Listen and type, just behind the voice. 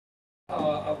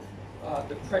of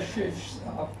the precious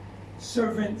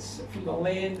servants from the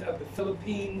land of the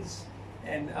Philippines,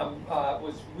 and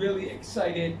was really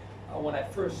excited when I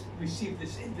first received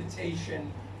this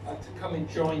invitation to come and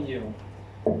join you.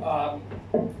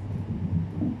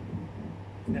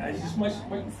 Now, is this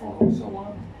microphone also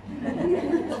on?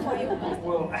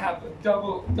 We'll have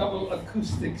double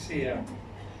acoustics here.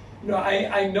 You know,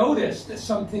 I noticed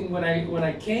something when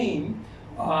I came.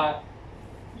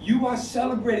 You are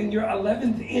celebrating your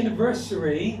 11th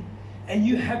anniversary, and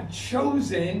you have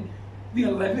chosen the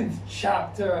 11th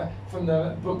chapter from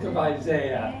the book of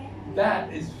Isaiah.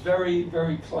 That is very,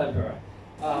 very clever.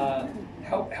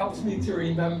 Helps me to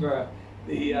remember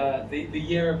the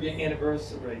year of your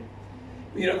anniversary.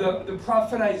 You know, the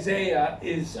prophet Isaiah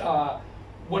is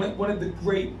one of the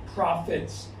great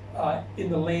prophets in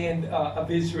the land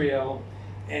of Israel,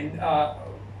 and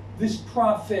this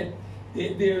prophet,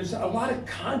 there's a lot of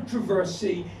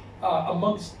controversy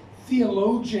amongst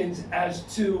theologians as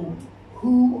to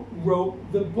who wrote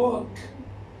the book.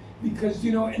 Because,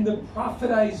 you know, in the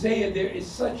prophet Isaiah, there is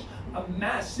such a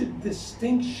massive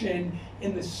distinction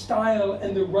in the style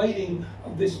and the writing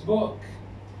of this book.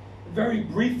 Very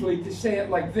briefly, to say it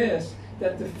like this,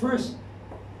 that the first,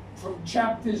 from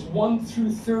chapters 1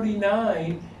 through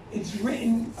 39, it's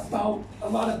written about a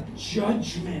lot of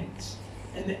judgment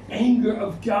and the anger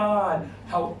of God,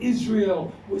 how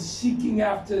Israel was seeking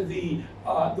after the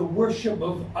worship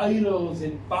of idols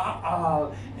and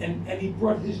Baal, and he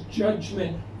brought his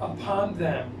judgment upon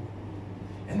them.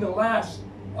 And the last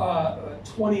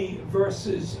 20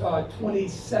 verses,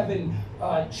 27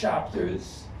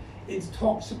 chapters, it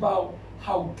talks about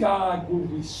how God will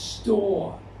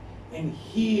restore and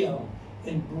heal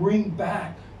and bring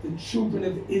back the children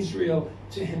of Israel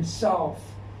to himself.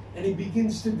 And he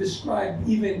begins to describe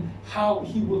even how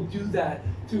he will do that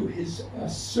through his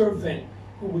servant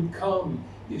who would come,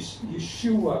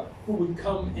 Yeshua, who would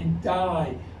come and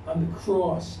die on the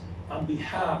cross on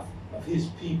behalf of his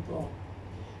people.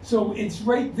 So it's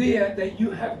right there that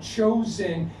you have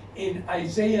chosen in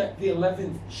Isaiah, the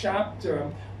 11th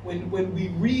chapter, when we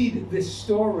read this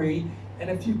story. And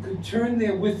if you could turn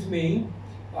there with me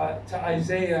to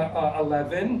Isaiah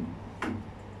 11.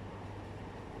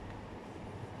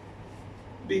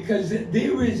 Because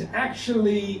there is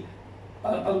actually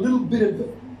a little bit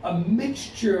of a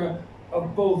mixture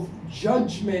of both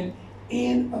judgment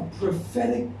and a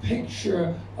prophetic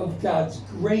picture of God's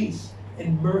grace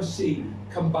and mercy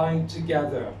combined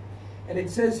together. And it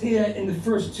says here in the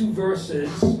first two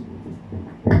verses,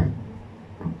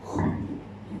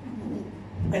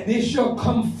 "And there shall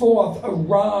come forth a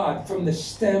rod from the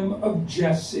stem of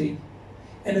Jesse,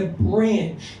 and a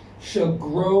branch shall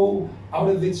grow out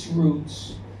of its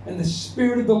roots. And the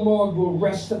Spirit of the Lord will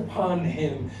rest upon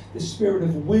him, the Spirit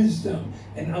of wisdom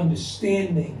and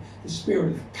understanding, the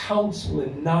Spirit of counsel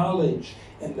and knowledge,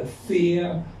 and the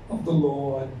fear of the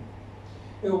Lord."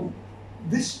 You know,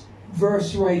 this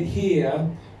verse right here,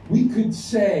 we could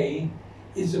say,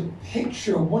 is a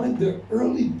picture, one of the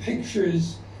early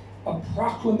pictures, a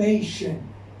proclamation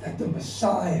that the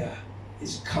Messiah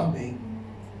is coming,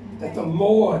 that the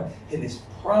Lord in his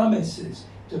promises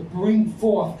to bring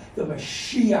forth the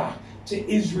Mashiach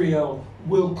to Israel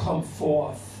will come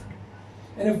forth.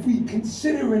 And if we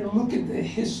consider and look at the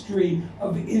history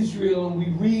of Israel and we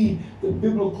read the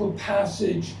biblical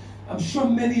passage, I'm sure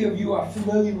many of you are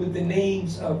familiar with the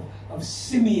names of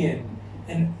Simeon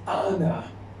and Anna.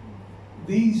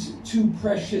 These two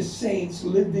precious saints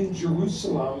lived in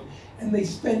Jerusalem, and they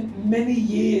spent many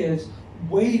years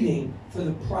waiting for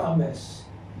the promise.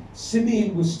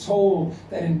 Simeon was told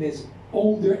that in his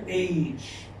older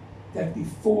age, that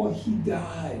before he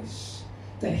dies,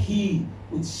 that he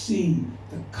would see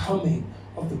the coming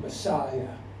of the Messiah.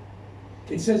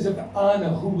 It says of Anna,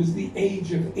 who was the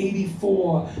age of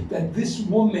 84, that this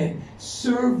woman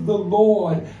served the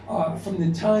Lord from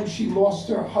the time she lost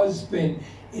her husband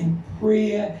in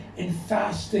prayer and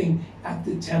fasting at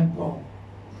the temple.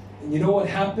 And you know what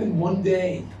happened? One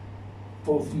day,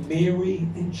 both Mary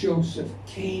and Joseph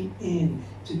came in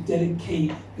to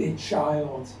dedicate their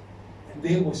child. And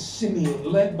there was Simeon,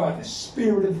 led by the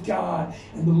Spirit of God,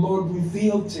 and the Lord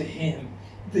revealed to him,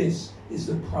 this is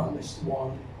the promised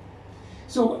one.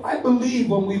 So I believe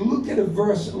when we look at a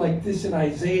verse like this in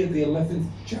Isaiah, the 11th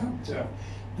chapter,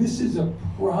 this is a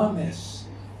promise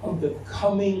of the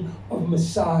coming of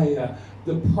Messiah,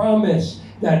 the promise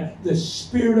that the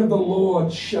Spirit of the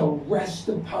Lord shall rest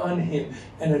upon him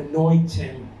and anoint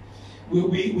him.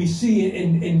 We see it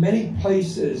in many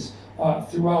places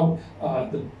throughout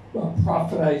the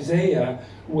prophet Isaiah,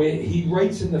 where he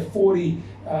writes in the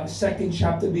 42nd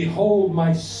chapter, "Behold,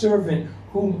 my servant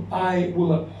whom I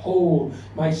will uphold.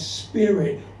 My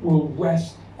spirit will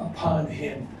rest upon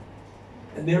him.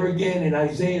 And there again in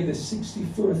Isaiah, the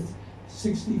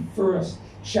 61st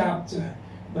chapter,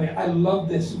 I love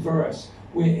this verse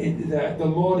where the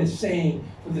Lord is saying,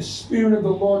 for the Spirit of the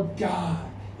Lord God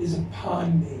is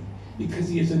upon me, because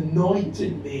he has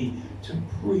anointed me to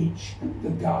preach the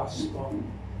gospel.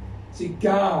 See,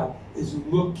 God is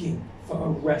looking for a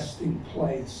resting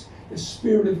place. The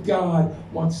Spirit of God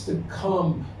wants to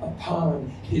come upon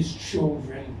his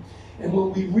children. And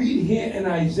when we read here in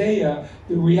Isaiah,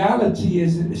 the reality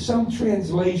is that some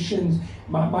translations,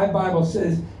 my Bible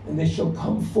says, and there shall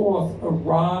come forth a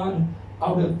rod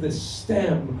out of the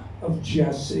stem of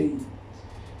Jesse.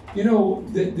 You know,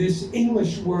 this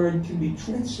English word can be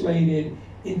translated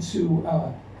into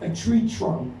a tree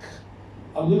trunk,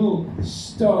 a little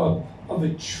stub of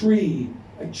a tree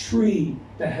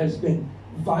that has been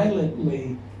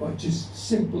violently or just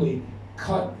simply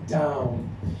cut down.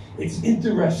 It's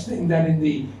interesting that in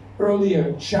the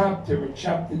earlier chapter, in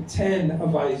chapter 10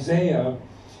 of Isaiah,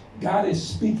 God is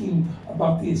speaking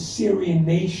about the Assyrian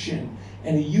nation,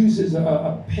 and he uses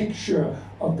a picture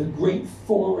of the great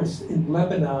forest in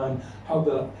Lebanon, how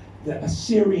the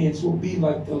Assyrians will be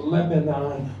like the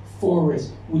Lebanon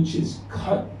forest, which is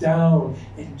cut down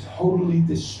and totally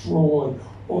destroyed.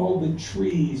 All the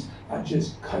trees are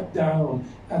just cut down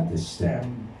at the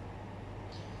stem.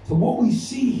 So what we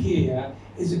see here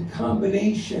is a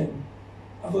combination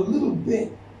of a little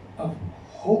bit of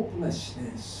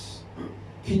hopelessness.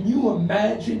 Can you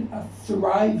imagine a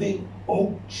thriving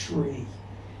oak tree?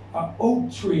 An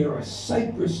oak tree or a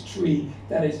cypress tree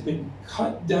that has been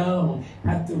cut down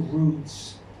at the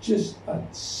roots, just a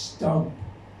stump.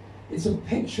 It's a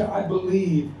picture, I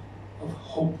believe, of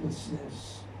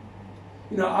hopelessness.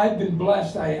 You know, I've been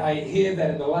blessed. I hear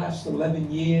that in the last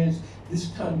 11 years, this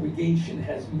congregation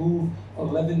has moved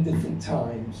 11 different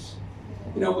times.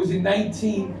 You know, it was in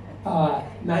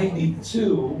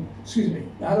 1992,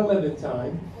 not 11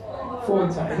 times, 4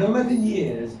 times. In 11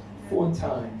 years, 4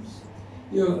 times.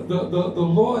 You know, the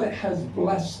Lord has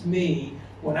blessed me.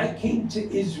 When I came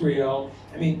to Israel,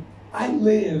 I mean, I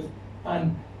live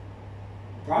on,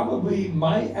 probably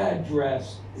my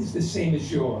address is the same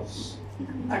as yours.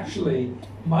 Actually,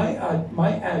 my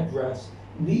address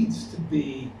needs to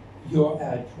be your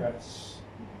address,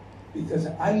 because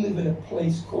I live in a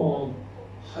place called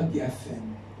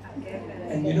Hagefen.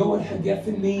 And you know what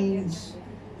Hagefen means?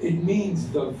 It means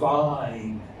the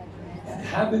vine. And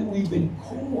haven't we been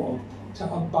called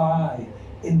to abide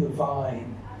in the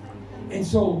vine? And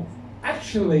so,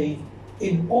 actually,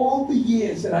 in all the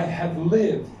years that I have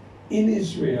lived in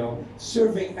Israel,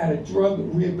 serving at a drug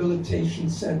rehabilitation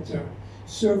center,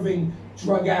 serving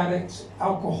drug addicts,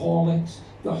 alcoholics,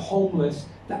 the homeless,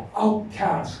 the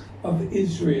outcasts of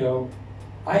Israel,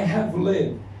 I have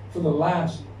lived for the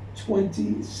last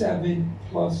 27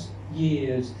 plus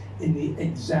years in the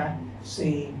exact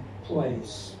same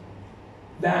place.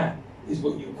 That is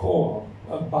what you call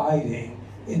abiding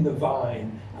in the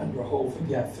vine on Rehoboth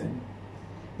Geffen.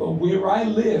 But where I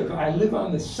live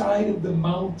on the side of the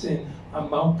mountain on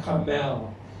Mount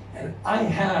Carmel. And I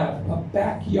have a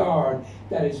backyard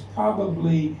that is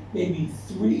probably maybe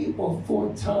 3 or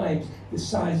 4 times the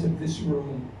size of this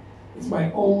room. It's my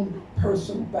own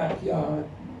personal backyard.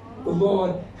 The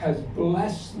Lord has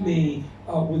blessed me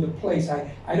with a place.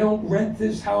 I don't rent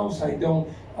this house. I don't.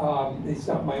 It's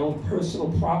not my own personal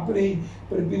property,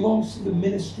 but it belongs to the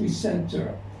ministry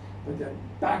center. But the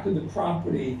back of the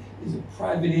property is a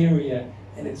private area,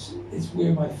 and it's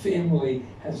where my family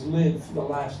has lived for the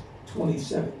last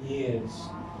 27 years.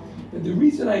 But the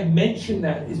reason I mention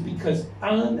that is because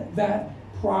on that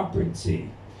property,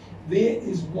 there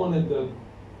is one of the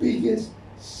biggest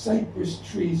cypress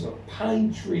trees or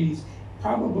pine trees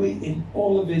probably in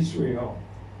all of Israel.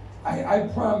 I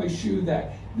promise you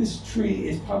that this tree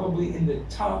is probably in the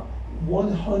top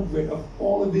 100 of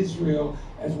all of Israel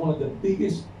as one of the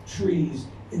biggest trees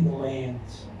in the land.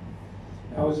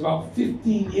 Now, it was about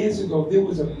 15 years ago, there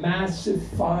was a massive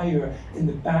fire in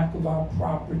the back of our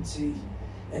property.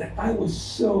 And I was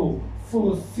so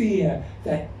full of fear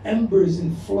that embers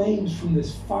and flames from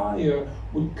this fire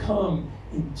would come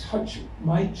and touch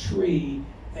my tree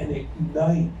and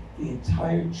ignite the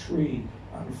entire tree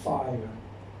on fire.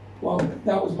 Well,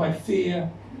 that was my fear,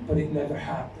 but it never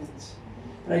happened.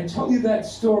 And I tell you that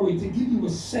story to give you a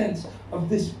sense of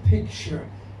this picture.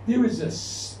 There is a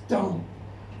stump,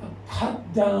 a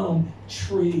cut down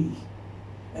tree.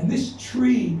 And this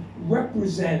tree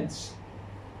represents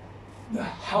the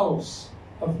house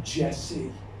of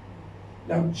Jesse.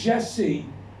 Now Jesse,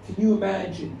 can you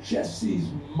imagine? Jesse's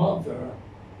mother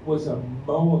was a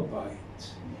Moabite.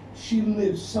 she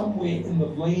lived somewhere in the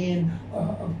land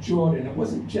of Jordan. It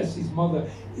wasn't Jesse's mother,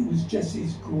 it was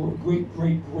Jesse's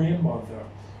great-great-grandmother.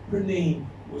 Her name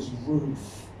was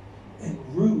Ruth. And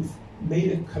Ruth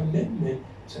made a commitment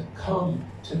to come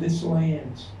to this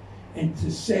land and to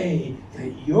say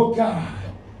that your God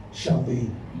shall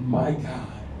be my God.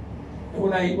 And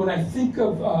when I think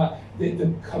of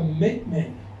the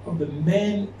commitment of the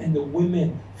men and the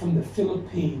women from the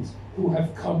Philippines who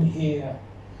have come here,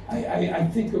 I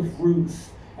think of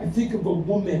Ruth. I think of a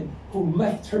woman who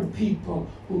left her people,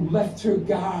 who left her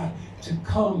God to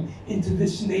come into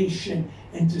this nation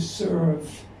and to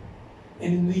serve.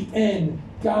 And in the end,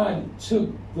 God took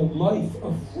the life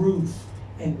of Ruth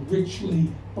and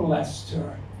richly blessed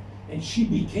her. And she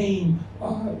became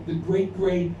the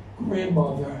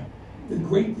great-great-grandmother, the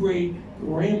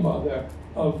great-great-grandmother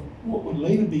of what would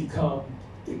later become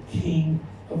the king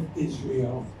of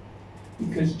Israel.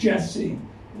 Because Jesse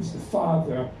was the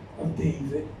father of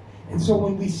David. And so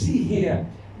when we see here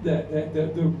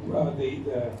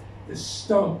the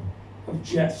stump of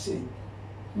Jesse,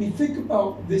 I mean, think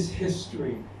about this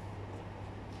history.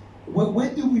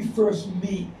 When do we first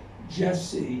meet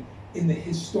Jesse in the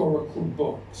historical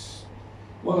books?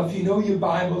 Well, if you know your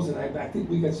Bibles, and I think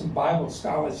we got some Bible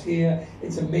scholars here,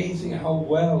 it's amazing how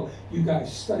well you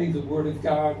guys study the Word of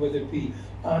God, whether it be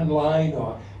online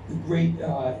or the great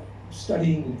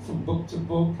studying from book to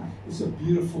book. It's a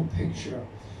beautiful picture.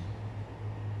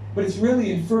 But it's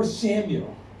really in 1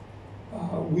 Samuel,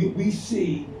 we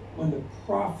see when the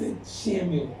prophet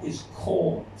Samuel is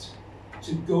called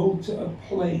to go to a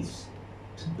place,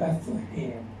 to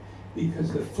Bethlehem,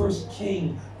 because the first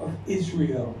king of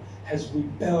Israel has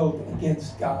rebelled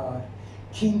against God.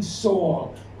 King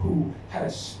Saul, who had a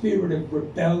spirit of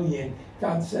rebellion,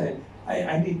 God said,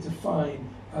 I need to find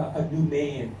a new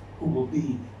man who will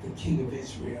be the king of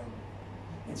Israel.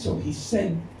 And so he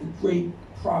sent the great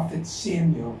prophet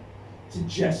Samuel to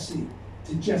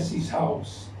Jesse's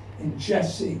house. And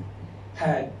Jesse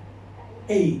had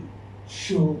 8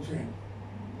 children.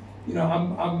 You know,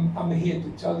 I'm here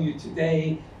to tell you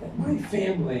today that my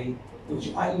family,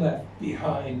 which I left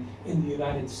behind in the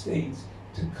United States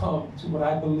to come to what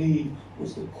I believe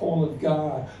was the call of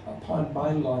God upon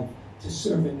my life to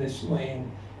serve in this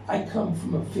land, I come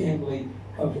from a family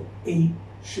of 8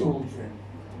 children.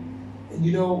 And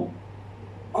you know,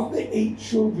 of the 8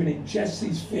 children in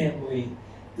Jesse's family,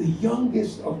 the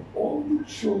youngest of all the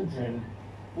children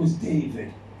was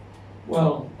David.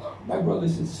 Well, my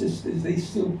brothers and sisters, they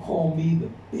still call me the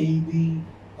baby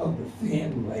of the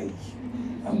family.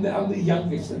 I'm the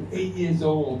youngest of 8 years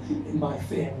old in my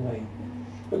family.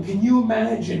 But can you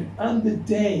imagine, on the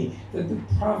day that the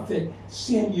prophet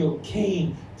Samuel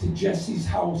came to Jesse's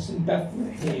house in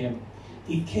Bethlehem,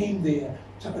 he came there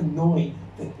to anoint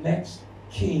the next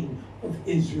king of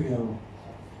Israel.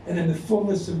 And in the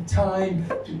fullness of time,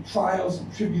 through trials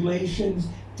and tribulations,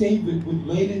 David would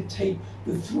later take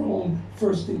the throne,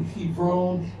 first in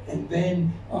Hebron, and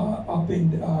then up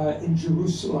in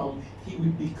Jerusalem. He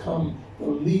would become the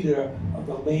leader of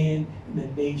the land and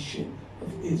the nation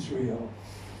of Israel.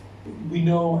 We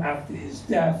know after his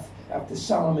death, after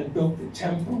Solomon built the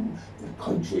temple, the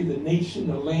country, the nation,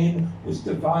 the land was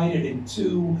divided in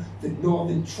two. The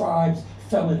northern tribes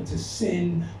fell into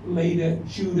sin. Later,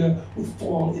 Judah would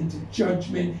fall into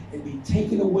judgment and be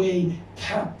taken away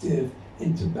captive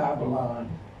into Babylon.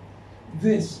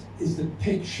 This is the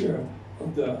picture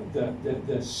of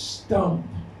the stump,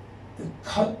 the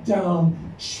cut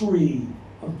down tree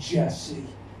of Jesse.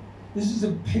 This is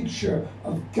a picture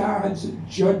of God's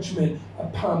judgment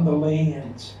upon the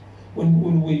land.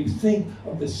 When we think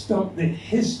of the stump, the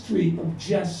history of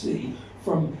Jesse,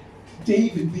 from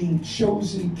David being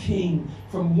chosen king,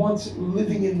 from once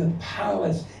living in the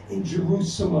palace in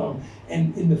Jerusalem,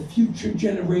 and in the future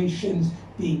generations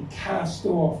being cast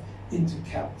off into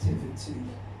captivity.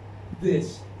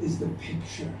 This is the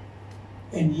picture.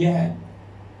 And yet,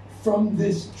 from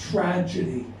this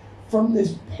tragedy, from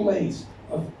this place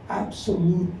of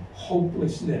absolute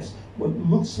hopelessness, what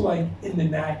looks like in the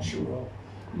natural,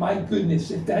 my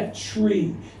goodness, if that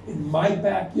tree in my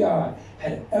backyard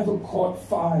had ever caught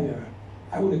fire,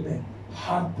 I would have been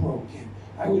heartbroken.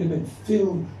 I would have been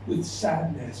filled with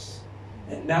sadness.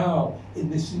 And now, in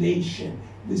this nation,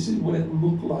 this is what it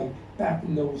looked like back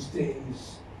in those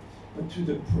days. But through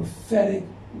the prophetic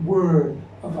word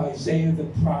of Isaiah the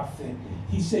prophet,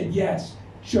 he said, yes,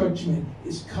 judgment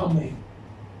is coming.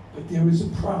 But there is a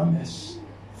promise,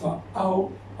 for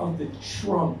out of the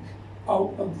trunk,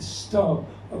 out of the stub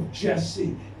of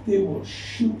Jesse, there will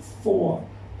shoot forth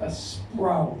a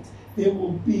sprout. There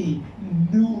will be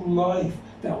new life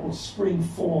that will spring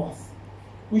forth.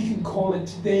 We can call it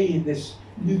today in this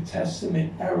New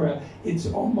Testament era, it's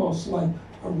almost like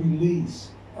a release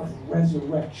of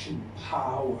resurrection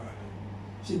power.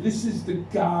 See, this is the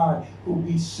God who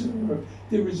we serve.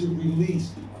 There is a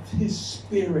release of his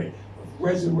spirit of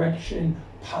resurrection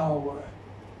power.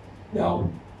 Now,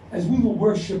 as we were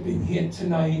worshiping here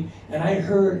tonight, and I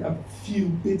heard a few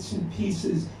bits and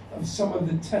pieces of some of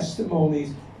the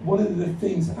testimonies, one of the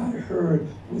things I heard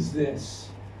was this: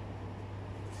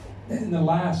 that in the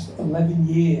last 11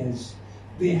 years,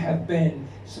 there have been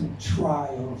some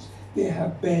trials. There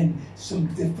have been some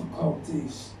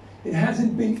difficulties. It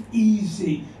hasn't been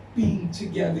easy being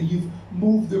together. You've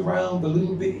moved around a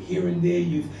little bit here and there.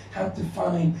 You've had to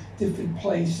find different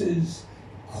places.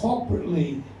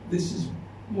 Corporately, this is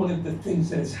one of the things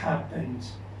that has happened.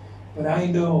 But I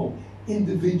know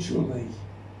individually,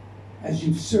 as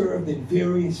you've served in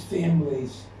various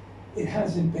families, it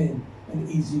hasn't been an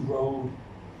easy road.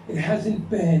 It hasn't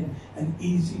been an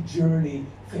easy journey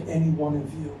for any one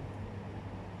of you.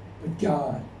 But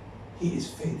God, he is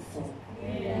faithful.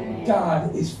 Yeah.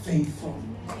 God is faithful.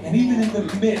 And even in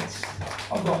the midst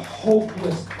of a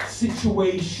hopeless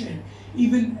situation,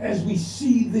 even as we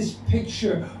see this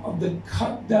picture of the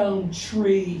cut down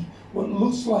tree, what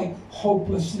looks like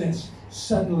hopelessness,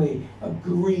 suddenly a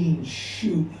green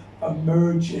shoot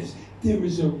emerges. There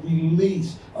is a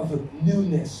release of a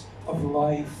newness of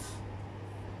life.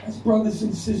 As brothers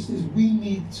and sisters, we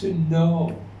need to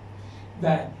know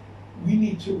that we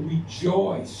need to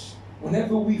rejoice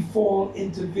whenever we fall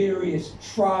into various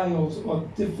trials or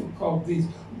difficulties.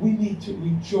 We need to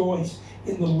rejoice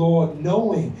in the Lord,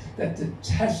 knowing that the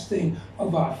testing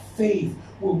of our faith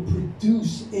will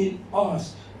produce in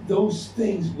us those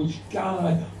things which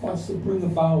God wants to bring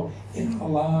about in our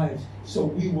lives, so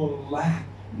we will lack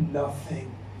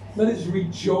nothing. Let us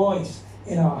rejoice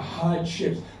in our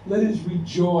hardships. Let us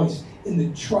rejoice in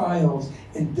the trials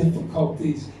and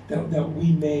difficulties that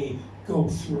we may go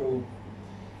through.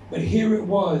 But here it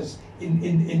was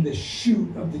in the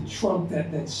shoot of the trunk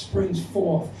that springs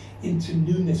forth into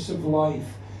newness of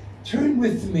life. Turn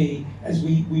with me as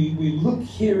we look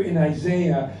here in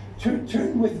Isaiah.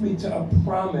 Turn with me to a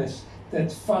promise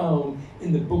that's found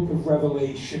in the book of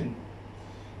Revelation.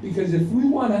 Because if we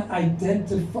want to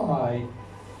identify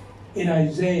in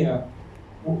Isaiah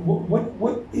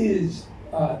what is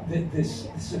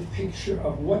this a picture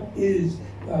of, what is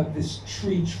this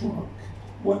tree trunk?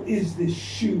 What is this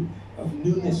shoot of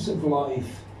newness of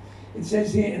life? It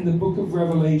says here in the book of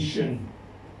Revelation,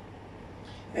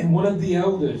 "And one of the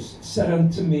elders said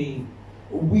unto me,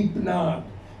 Weep not,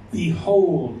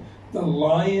 behold, the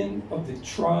Lion of the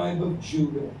tribe of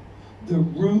Judah, the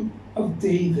Root of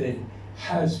David,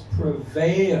 has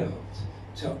prevailed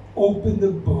to open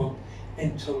the book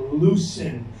and to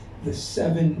loosen the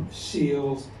 7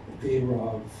 seals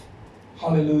thereof."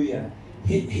 Hallelujah.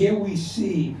 Here we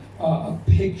see a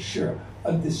picture,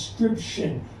 a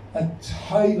description, a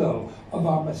title of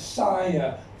our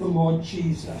Messiah, the Lord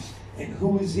Jesus. And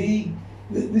who is he?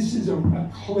 This is a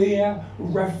clear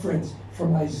reference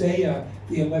from Isaiah,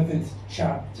 the 11th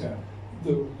chapter,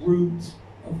 the Root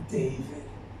of David.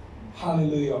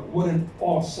 Hallelujah. What an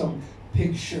awesome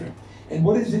picture. And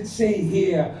what does it say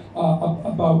here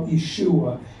about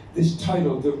Yeshua? This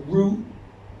title, the Root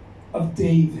of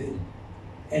David.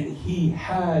 And he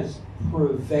has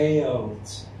prevailed.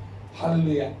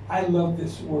 Hallelujah. I love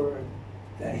this word,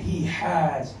 that he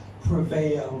has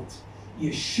prevailed.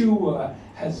 Yeshua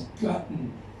has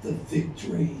gotten the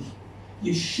victory.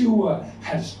 Yeshua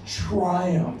has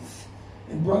triumphed.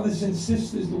 And brothers and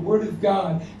sisters, the Word of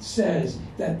God says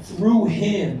that through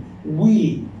him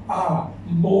we are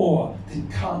more than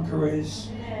conquerors.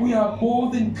 We are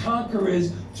more than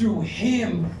conquerors through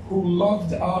him who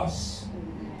loved us.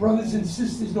 Brothers and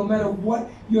sisters, no matter what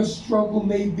your struggle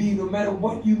may be, no matter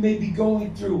what you may be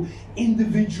going through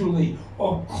individually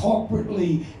or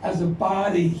corporately as a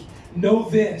body, know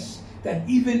this, that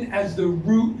even as the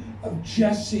root of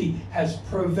Jesse has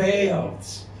prevailed,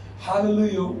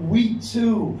 hallelujah, we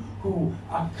too who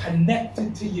are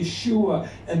connected to Yeshua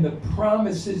and the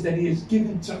promises that he has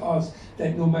given to us,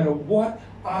 that no matter what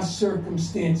our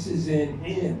circumstances in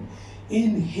him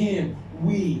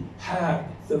we have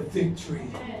the victory.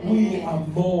 We are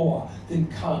more than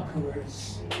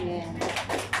conquerors.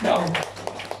 Now,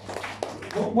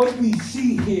 what we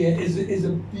see here is a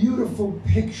beautiful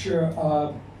picture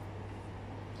of,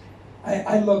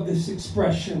 I love this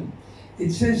expression.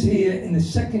 It says here in the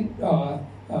second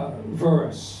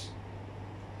verse,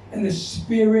 "And the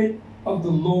Spirit of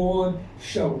the Lord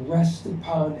shall rest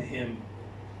upon him,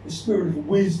 the Spirit of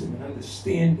wisdom and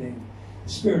understanding,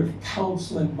 the Spirit of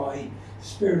counsel and might,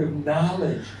 Spirit of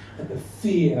knowledge and the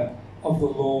fear of the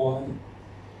Lord.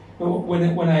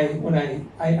 When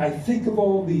I think of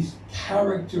all these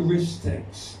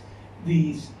characteristics,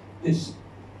 this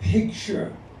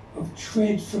picture of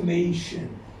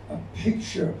transformation, a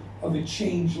picture of a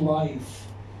changed life.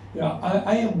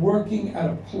 I am working at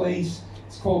a place.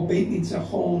 It's called Beit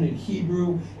Nitzachon in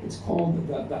Hebrew. It's called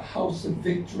the House of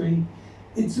Victory.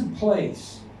 It's a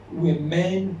place where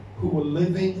men who are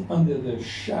living under the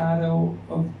shadow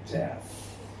of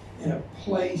death, in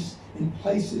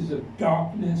places of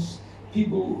darkness,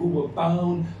 people who were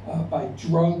bound by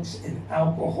drugs and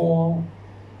alcohol,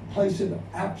 a place of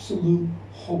absolute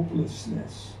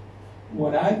hopelessness.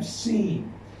 What I've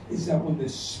seen is that when the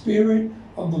Spirit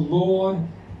of the Lord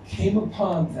came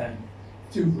upon them,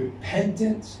 through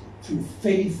repentance, through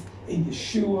faith in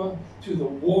Yeshua, through the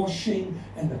washing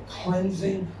and the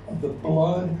cleansing of the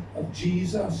blood of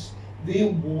Jesus, there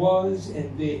was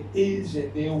and there is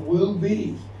and there will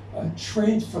be a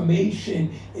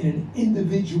transformation in an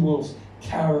individual's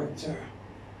character.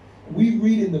 We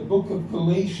read in the book of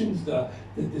Galatians the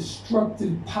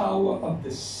destructive power of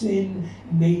the sin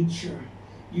nature.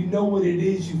 You know what it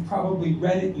is. You've probably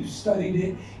read it. You've studied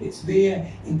it. It's there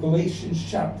in Galatians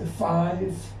chapter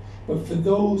 5. But for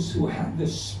those who have the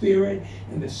Spirit,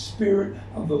 and the Spirit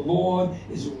of the Lord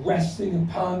is resting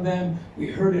upon them, we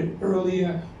heard it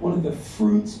earlier, one of the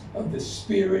fruits of the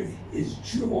Spirit is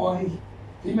joy.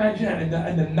 Can you imagine that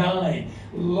in the 9?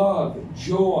 Love,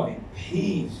 joy,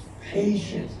 peace,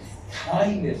 patience,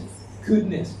 kindness,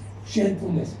 goodness,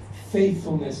 gentleness,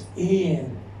 faithfulness,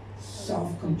 and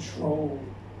self-control.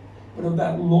 But of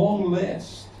that long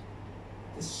list,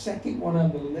 the second one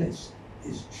on the list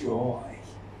is joy.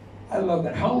 I love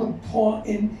that. How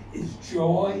important is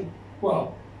joy?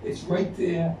 Well, it's right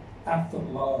there after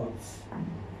love.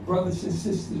 Brothers and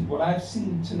sisters, what I've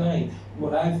seen tonight,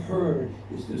 what I've heard,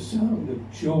 is the sound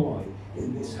of joy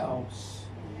in this house.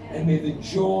 And may the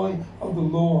joy of the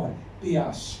Lord be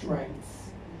our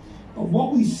strength. But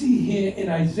what we see here in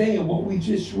Isaiah, what we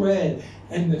just read,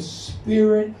 and the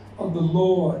Spirit of the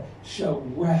Lord shall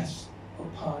rest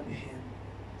upon him.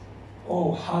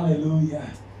 Oh,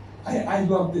 hallelujah. I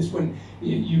love this. When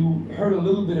you heard a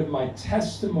little bit of my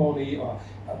testimony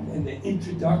in the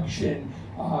introduction,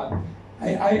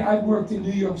 I worked in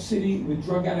New York City with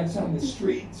drug addicts on the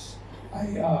streets.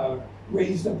 I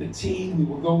raised up a team. We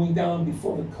were going down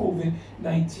before the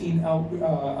COVID-19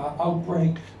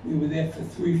 outbreak. We were there for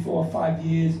 3, 4, 5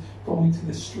 years, going to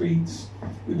the streets.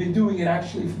 We've been doing it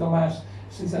actually for the last,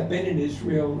 since I've been in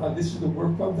Israel. This is the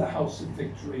work of the House of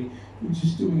Victory. We're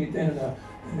just doing it then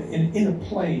in a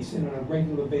place and on a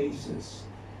regular basis.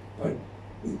 But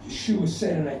Yeshua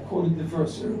said, and I quoted the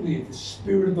verse earlier, the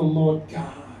Spirit of the Lord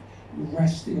God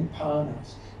resting upon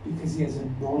us because he has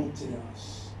anointed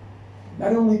us.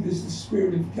 Not only does the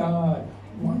Spirit of God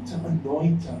want to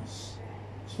anoint us,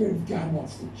 the Spirit of God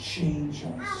wants to change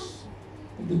us.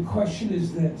 But the question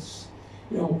is this.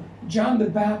 John the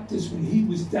Baptist, when he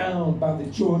was down by the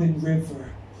Jordan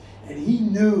River, and he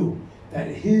knew that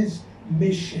his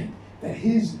mission, that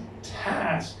his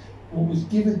task, what was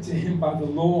given to him by the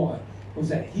Lord, was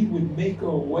that he would make a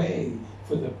way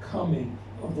for the coming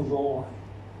of the Lord.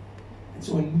 And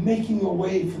so in making a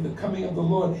way for the coming of the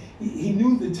Lord, he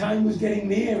knew the time was getting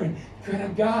near, and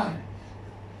cried, God,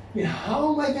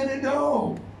 how am I going to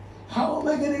know? How am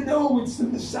I going to know it's the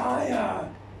Messiah?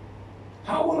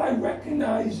 How will I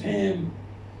recognize him?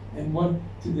 And what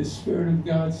did the Spirit of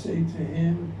God say to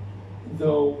him?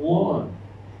 The one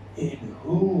in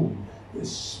whom the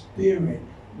Spirit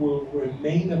will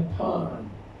remain upon,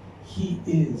 he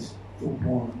is the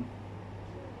one.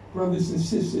 Brothers and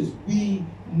sisters, we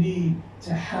need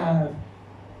to have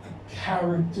a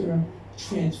character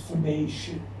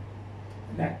transformation.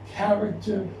 And that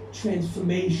character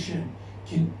transformation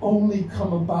can only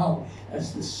come about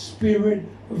as the Spirit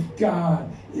of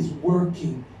God is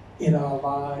working in our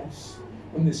lives.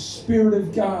 When the Spirit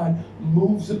of God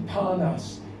moves upon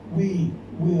us, we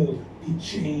will be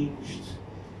changed.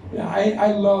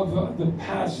 I love the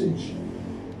passage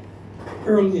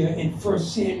earlier in 1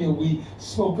 Samuel. We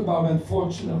spoke about,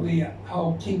 unfortunately,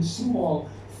 how King Saul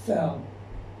fell.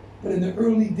 But in the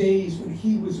early days when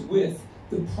he was with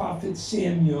the prophet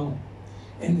Samuel,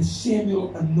 and the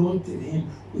Samuel anointed him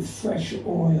with fresh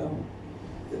oil,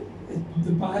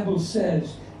 the Bible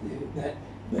says that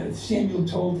Samuel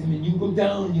told him, and you go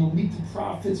down and you'll meet the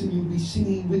prophets and you'll be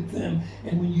singing with them.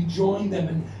 And when you join them,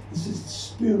 and he says, the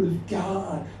Spirit of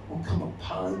God will come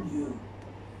upon you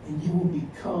and you will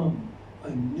become a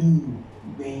new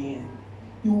man.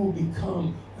 You will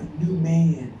become a new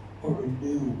man or a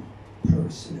new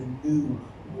person, a new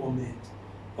woman.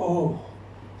 Oh,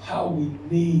 how we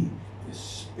need the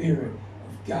Spirit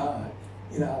of God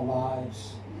in our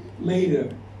lives.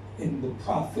 Later in the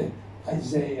prophet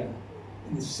Isaiah,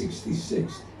 in the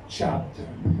 66th chapter.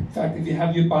 In fact, if you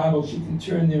have your Bibles, you can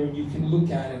turn there and you can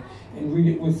look at it and read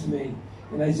it with me.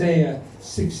 In Isaiah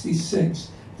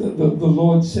 66, the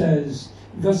Lord says,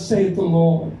 "Thus saith the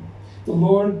Lord,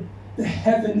 the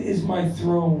heaven is my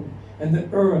throne, and the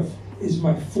earth is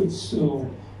my footstool.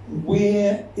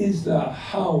 Where is the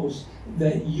house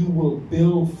that you will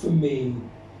build for me?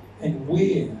 And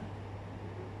where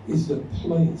is the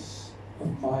place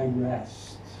of my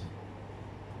rest?"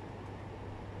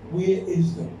 Where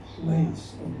is the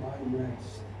place of my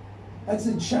rest? That's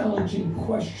a challenging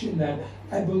question that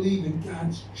I believe in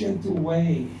God's gentle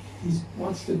way He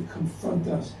wants to confront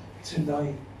us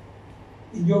tonight.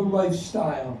 In your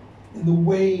lifestyle, in the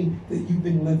way that you've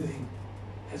been living,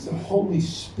 has the Holy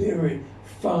Spirit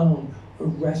found a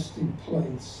resting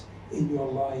place in your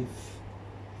life?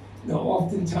 Now,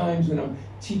 oftentimes when I'm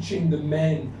teaching the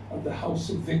men of the House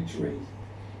of Victory,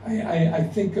 I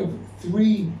think of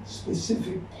three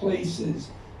specific places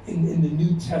in the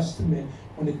New Testament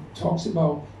when it talks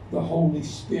about the Holy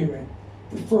Spirit.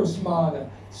 The first martyr,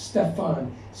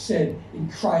 Stephen, said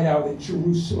and cried out in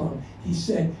Jerusalem, he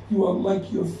said, "You are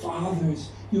like your fathers.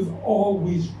 You've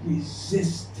always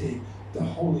resisted the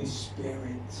Holy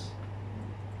Spirit."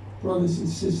 Brothers and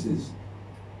sisters,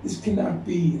 this cannot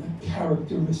be a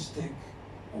characteristic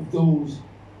of those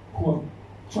who are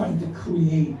trying to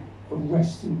create a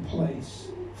resting place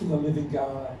for the living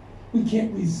God. We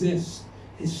can't resist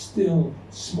His still,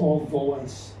 small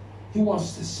voice. He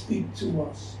wants to speak to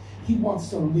us. He wants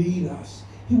to lead us.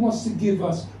 He wants to give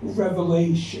us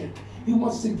revelation. He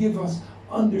wants to give us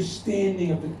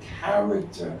understanding of the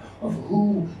character of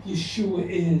who Yeshua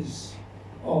is.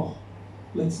 Oh,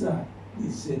 let's not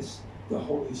resist the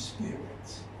Holy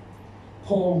Spirit.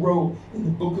 Paul wrote in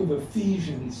the book of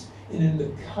Ephesians, and in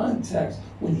the context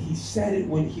when he said it,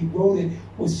 when he wrote it,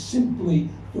 was simply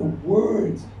the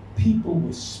words people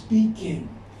were speaking.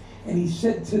 And he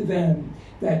said to them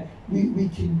that we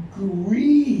can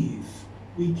grieve,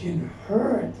 we can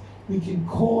hurt, we can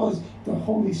cause the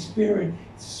Holy Spirit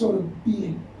to sort of be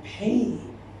in pain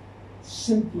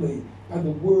simply by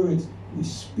the words we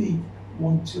speak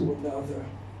one to another.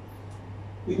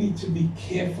 We need to be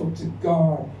careful to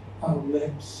guard our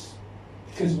lips,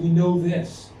 because we know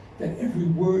this, that every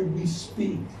word we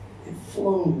speak, it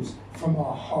flows from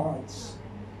our hearts.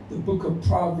 The book of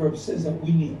Proverbs says that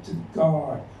we need to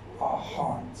guard our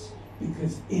hearts,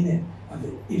 because in it are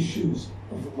the issues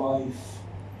of life.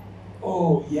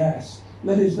 Oh yes,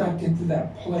 let us not get to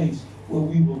that place where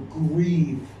we will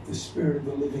grieve the Spirit of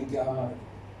the living God.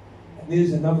 And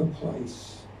there's another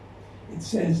place. It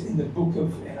says in the book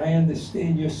of, and I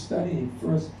understand you're studying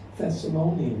 1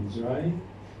 Thessalonians, right?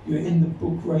 You're in the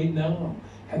book right now.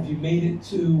 Have you made it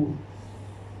to,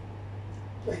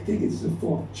 I think it's the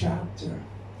 4th chapter.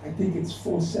 I think it's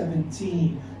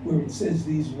 4:17, where it says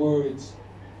these words,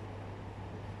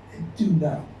 "And do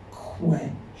not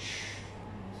quench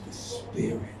the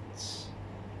Spirit."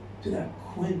 Do not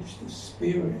quench the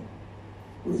Spirit.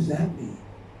 What does that mean?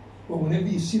 Well, whenever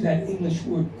you see that English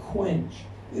word quench,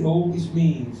 it always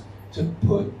means to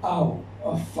put out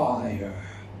a fire.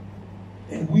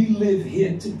 And we live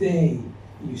here today,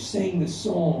 and you sang the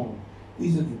song,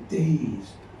 these are the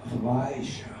days of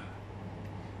Elijah.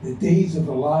 The days of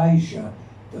Elijah,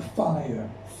 the fire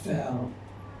fell.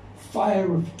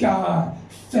 Fire of God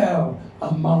fell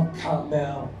on Mount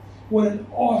Carmel. What an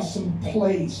awesome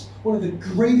place. One of the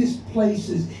greatest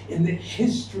places in the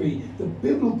history, the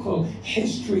biblical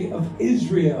history of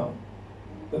Israel.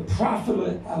 The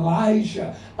prophet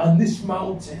Elijah on this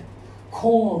mountain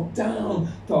called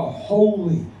down the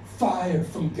holy fire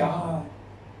from God.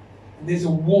 And there's a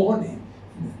warning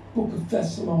in the book of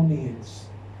Thessalonians.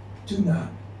 Do not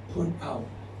put out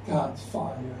God's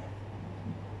fire.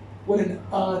 What an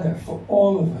honor for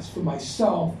all of us, for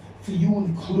myself, for you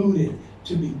included,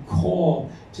 to be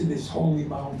called to this holy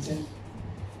mountain.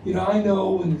 You know, I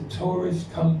know when the tourists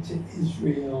come to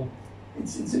Israel,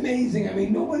 it's amazing. I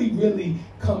mean, nobody really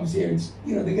comes here. It's,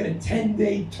 you know, they get a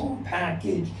 10-day tour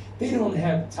package. They don't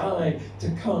have time to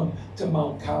come to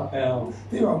Mount Carmel.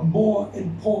 There are more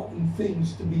important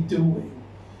things to be doing.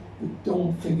 But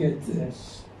don't forget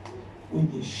this. When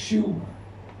Yeshua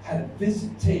had a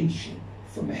visitation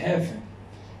from heaven,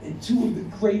 and 2 of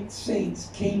the great saints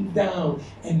came down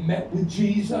and met with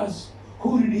Jesus,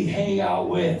 who did he hang out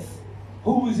with?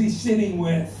 Who was he sitting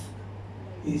with?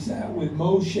 He sat with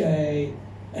Moshe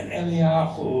and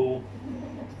Eliyahu,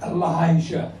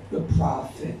 Elijah, the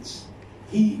prophets.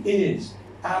 He is,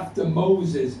 after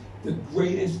Moses, the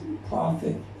greatest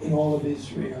prophet in all of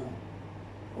Israel.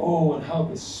 Oh, and how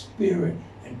the spirit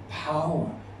and power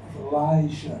of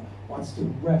Elijah wants to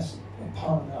rest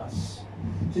upon us.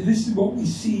 So this is what we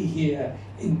see here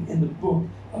in the book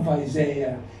of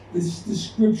Isaiah. This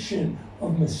description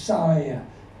of Messiah,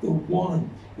 the one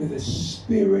where the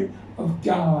Spirit of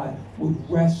God would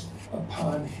rest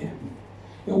upon him.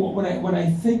 And when I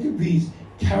think of these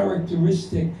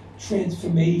characteristic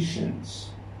transformations,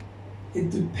 it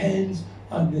depends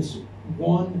on this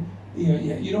one.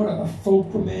 You know what a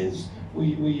fulcrum is? Where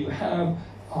you have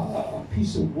a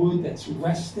piece of wood that's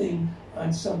resting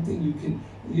on something.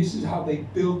 This is how they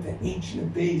built the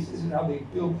ancient days. This is how they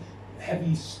built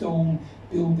heavy stone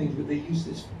buildings, where they use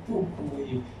this fulcrum where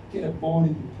you get a board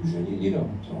and you push it. You know what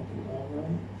I'm talking about,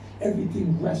 right?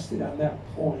 Everything rested on that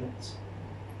point.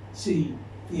 See,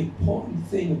 the important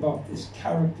thing about this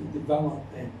character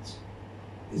development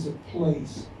is a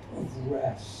place of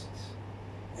rest.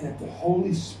 And if the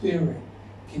Holy Spirit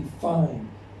can find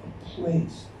a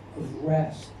place of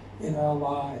rest in our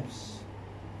lives,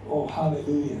 oh,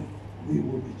 hallelujah, we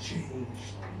will be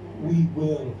changed. We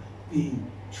will be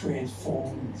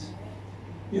transformed.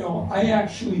 You know, I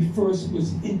actually first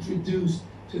was introduced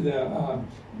to the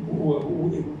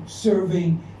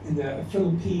serving in the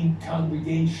Philippine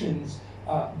congregations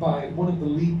by one of the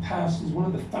lead pastors, one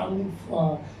of the founding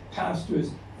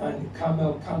pastors on the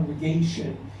Carmel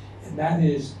congregation, and that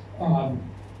is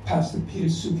Pastor Peter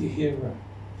Sugihira.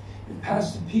 And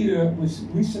Pastor Peter was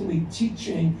recently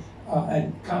teaching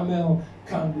at Carmel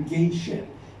congregation,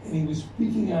 and he was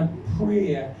speaking on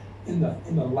prayer in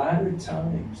the latter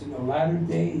times, in the latter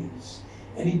days.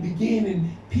 And he began,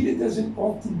 and Peter doesn't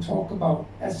often talk about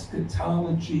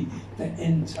eschatology, the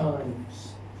end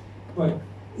times, but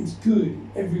it's good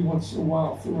every once in a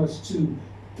while for us to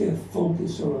get a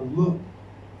focus or a look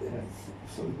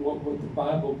for what the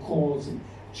Bible calls in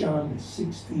John the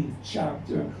 16th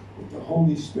chapter, what the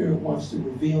Holy Spirit wants to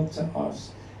reveal to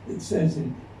us. It says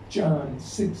in John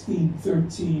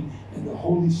 16:13, and the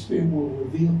Holy Spirit will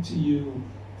reveal to you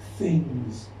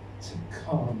things to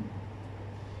come.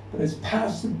 But as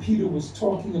Pastor Peter was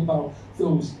talking about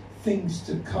those things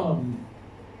to come,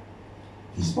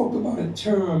 he spoke about a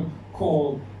term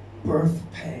called birth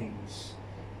pangs.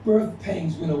 Birth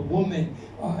pangs when a woman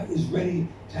is ready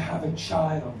to have a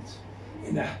child.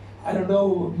 And I don't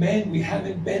know, men, we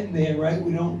haven't been there, right?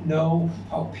 We don't know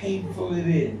how painful it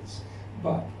is.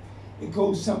 But it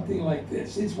goes something like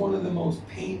this. It's one of the most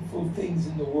painful things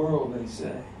in the world, they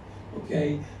say.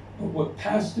 Okay? But what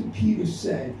Pastor Peter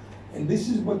said, and this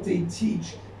is what they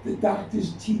teach, the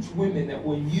doctors teach women, that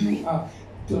when you are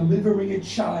delivering a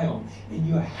child and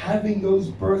you're having those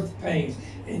birth pains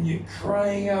and you're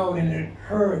crying out and it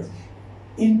hurts,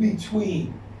 in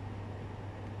between,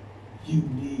 you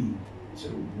need to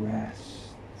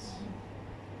rest.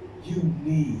 You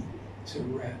need to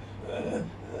rest.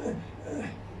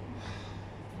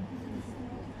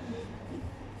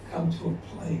 Come to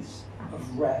a place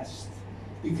of rest.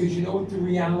 Because you know what the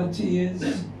reality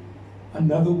is?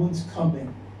 Another one's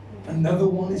coming. Another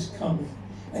one is coming.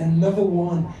 And another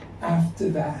one after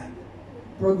that.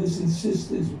 Brothers and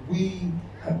sisters, we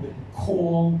have been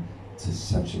called to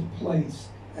such a place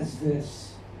as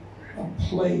this. A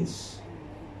place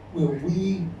where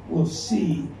we will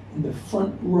see in the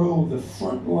front row, the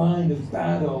front line of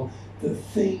battle, the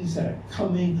things that are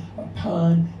coming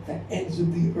upon the ends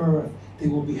of the earth. They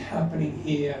will be happening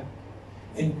here.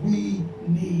 And we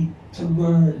need to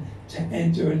learn to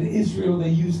enter. In Israel, they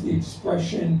use the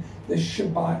expression, the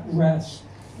Shabbat rest.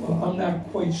 Well, I'm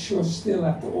not quite sure still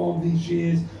after all these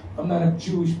years. I'm not of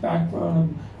Jewish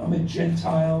background. I'm a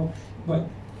Gentile. But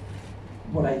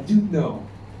what I do know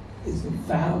is the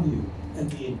value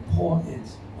and the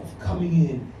importance of coming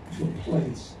in to a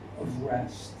place of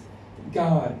rest.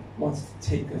 God wants to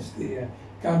take us there.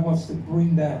 God wants to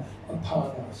bring that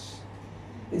upon us.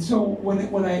 And so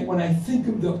when I think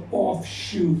of the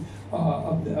offshoot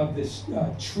of this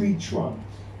tree trunk,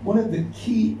 one of the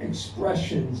key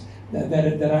expressions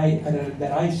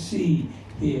that I see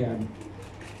here,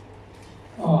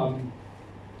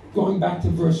 going back to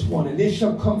verse 1, and there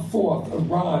shall come forth a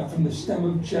rod from the stem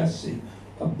of Jesse,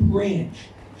 a branch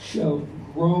shall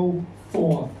grow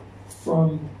forth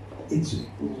from its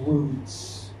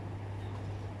roots.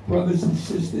 Brothers and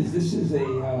sisters, this is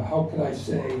how could I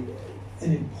say,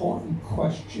 an important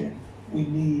question we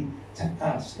need to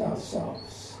ask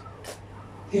ourselves.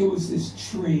 Here was this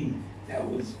tree that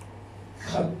was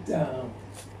cut down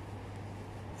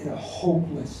in a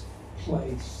hopeless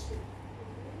place.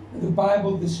 And the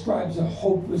Bible describes a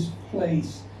hopeless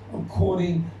place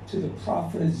according to the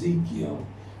prophet Ezekiel,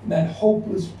 And that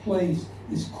hopeless place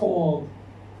is called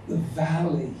the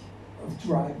valley of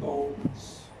dry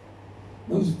bones.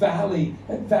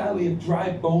 That valley of dry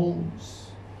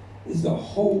bones is the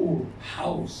whole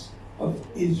house of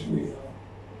Israel.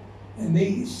 And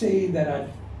they say that our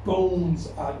bones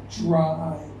are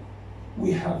dry.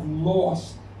 We have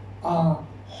lost our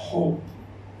hope.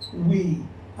 We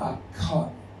are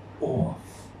cut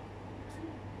off.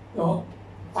 Now,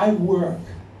 I work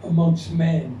amongst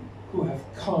men who have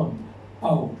come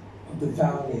out of the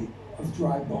valley of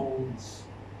dry bones.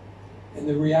 And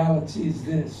the reality is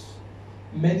this.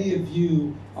 Many of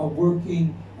you are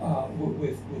working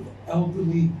with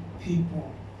elderly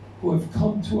people who have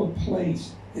come to a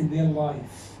place in their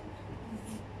life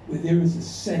where there is a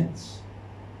sense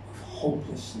of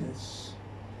hopelessness.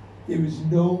 There is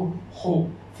no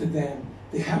hope for them.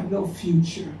 They have no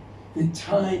future. Their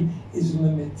time is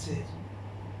limited.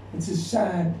 It's a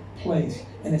sad place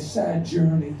and a sad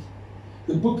journey.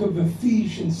 The book of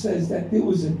Ephesians says that there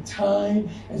was a time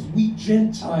as we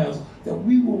Gentiles that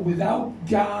we were without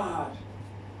God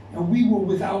and we were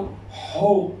without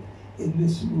hope in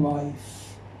this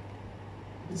life.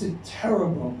 It's a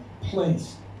terrible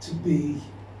place to be.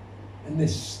 And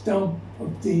this stump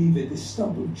of David, this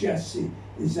stump of Jesse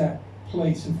is that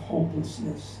place of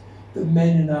hopelessness. The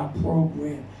men in our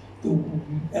program, the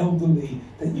elderly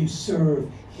that you serve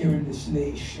here in this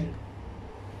nation.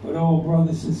 But oh,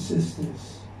 brothers and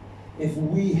sisters, if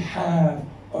we have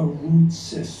a root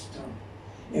system,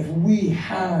 if we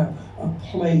have a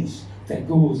place that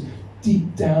goes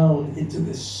deep down into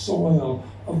the soil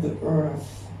of the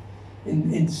earth,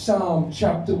 in Psalm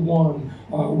chapter 1,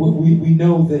 we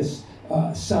know this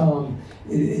psalm.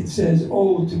 It says,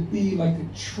 oh, to be like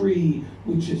a tree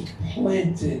which is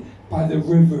planted by the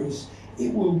rivers.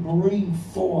 It will bring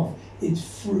forth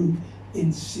its fruit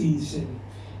in season.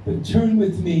 But turn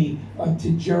with me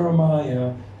to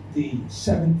Jeremiah, the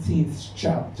 17th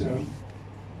chapter.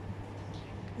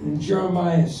 In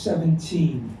Jeremiah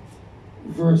 17,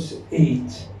 verse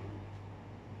 8.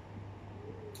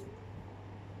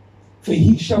 For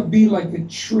he shall be like a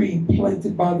tree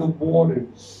planted by the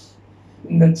waters,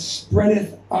 and that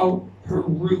spreadeth out her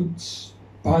roots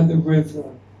by the river,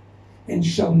 and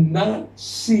shall not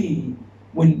see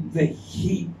when the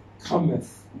heat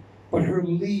cometh, but her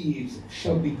leaves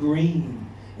shall be green,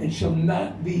 and shall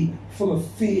not be full of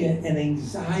fear and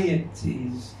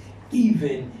anxieties,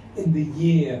 even in the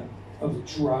year of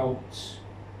drought.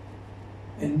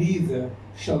 And neither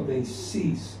shall they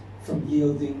cease from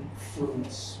yielding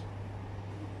fruits.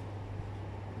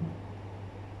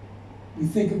 We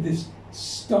think of this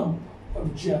stump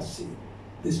of Jesse,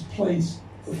 this place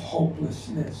of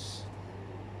hopelessness.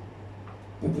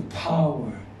 But the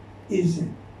power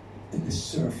isn't in the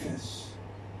surface,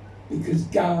 because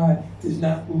God does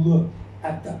not look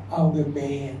at the outer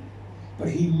man, but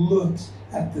he looks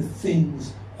at the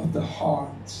things of the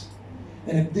heart.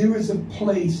 And if there is a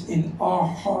place in our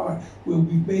heart where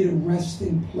we've made a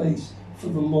resting place for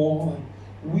the Lord,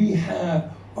 we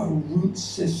have a root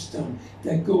system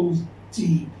that goes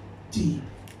deep, deep,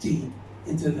 deep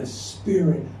into the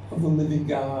spirit of the living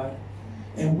God.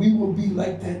 And we will be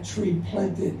like that tree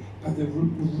planted by the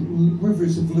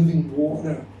rivers of living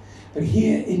water. But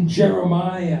here in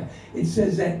Jeremiah, it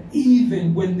says that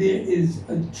even when there is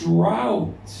a drought,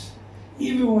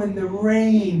 even when the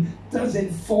rain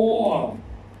doesn't fall,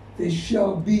 there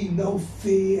shall be no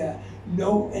fear,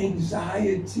 no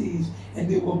anxieties,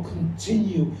 and there will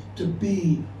continue to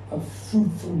be a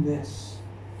fruitfulness.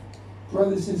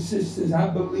 Brothers and sisters, I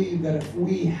believe that if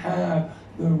we have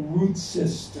the root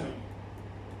system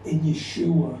in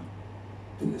Yeshua,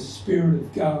 then the Spirit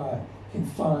of God can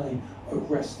find a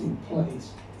resting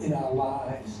place in our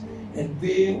lives. And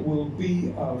there will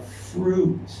be a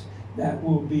fruit that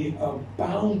will be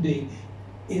abounding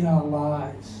in our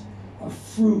lives, a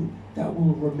fruit that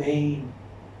will remain.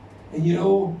 And you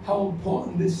know how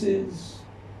important this is?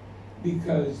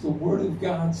 Because the Word of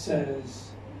God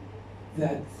says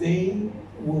that they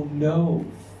will know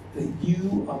that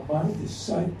you are my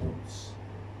disciples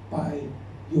by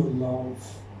your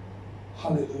love.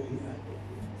 Hallelujah.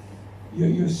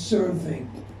 You're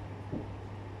serving.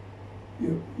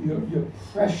 You're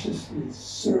preciously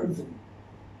serving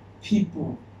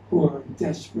people who are in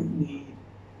desperate need.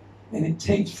 And it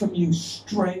takes from you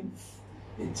strength.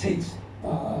 It takes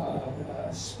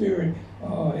spirit.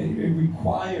 It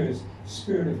requires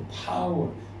spirit of power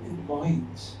and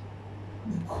might.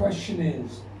 The question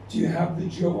is, do you have the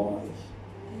joy?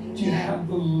 Do you have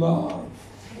the love?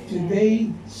 Do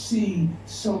they see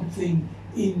something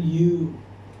in you?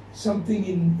 Something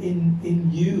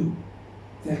in you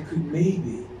that could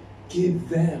maybe give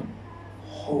them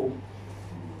hope.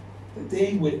 That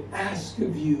they would ask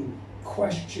of you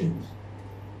questions.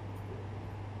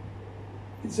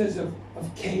 It says of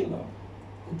Caleb,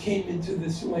 who came into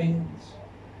this land.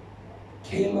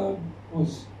 Caleb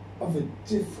was of a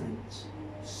different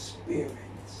spirit.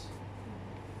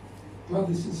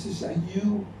 Brothers and sisters, are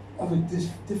you of a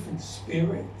different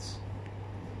spirit?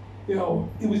 You know,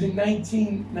 it was in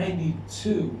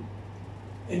 1992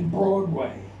 in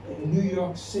Broadway, in New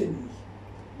York City.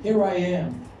 Here I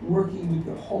am working with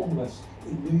the homeless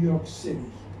in New York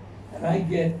City, and I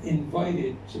get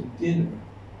invited to dinner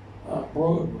on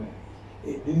Broadway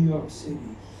in New York City.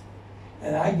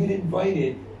 And I get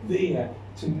invited there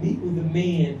to meet with a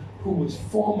man who was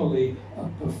formerly a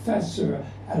professor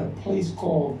at a place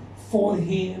called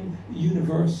Fordham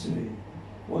University.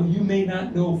 Well, you may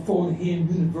not know Fordham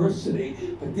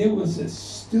University, but there was a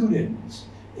student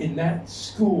in that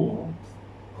school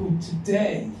who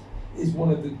today is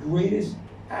one of the greatest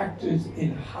actors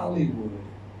in Hollywood.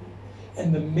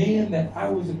 And the man that I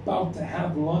was about to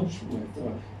have lunch with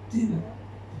or dinner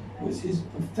was his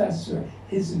professor,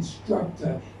 his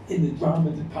instructor in the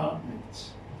drama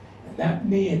department. And that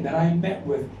man that I met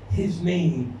with, his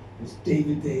name was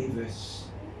David Davis.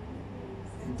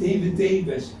 And David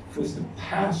Davis was the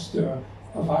pastor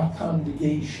of our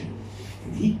congregation.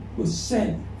 And he was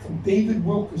sent from David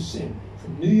Wilkerson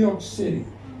from New York City.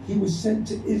 He was sent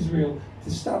to Israel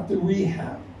to start the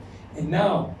rehab. And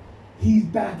now he's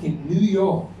back in New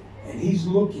York and he's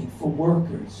looking for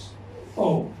workers.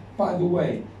 Oh, by the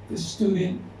way, the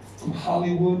student from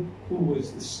Hollywood who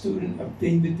was the student of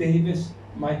David Davis,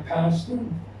 my pastor,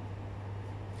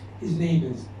 his name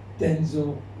is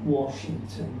Denzel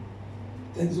Washington.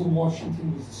 Denzel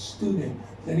Washington was a student.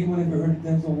 Has anyone ever heard of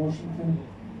Denzel Washington?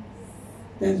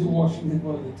 Denzel Washington is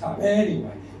one of the top.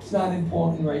 Anyway, it's not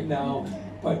important right now,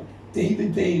 but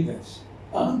David Davis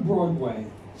on Broadway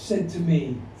said to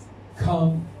me,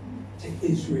 come to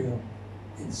Israel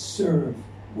and serve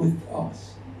with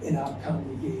us in our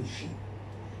congregation.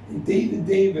 And David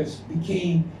Davis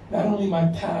became not only my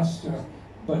pastor,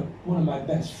 but one of my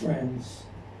best friends.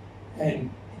 And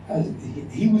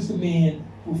he was the man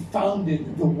who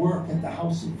founded the work at the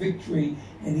House of Victory,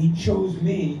 and he chose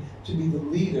me to be the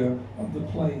leader of the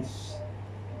place.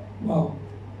 Well,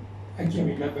 I can't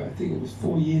remember, I think it was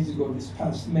 4 years ago, this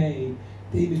past May,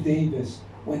 David Davis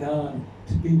went on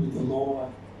to be with the Lord.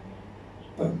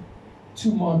 But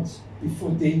 2 months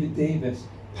before David Davis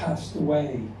passed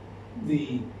away,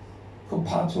 the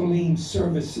Kopatolim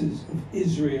services of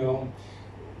Israel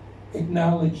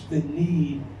acknowledged the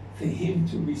need for him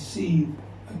to receive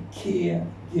a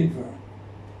caregiver.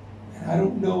 And I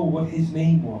don't know what his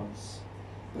name was,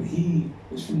 but he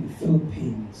was from the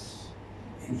Philippines.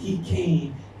 And he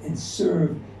came and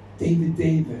served David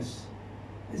Davis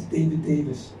as David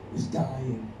Davis was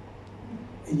dying.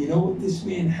 And you know what this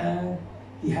man had?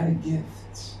 He had a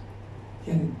gift.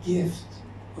 He had a gift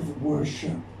of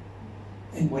worship.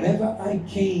 And whenever I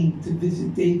came to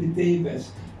visit David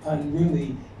Davis on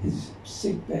really his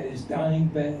sick bed, his dying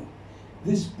bed,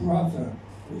 this brother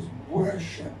was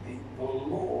worshiping the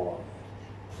Lord,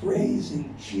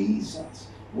 praising Jesus.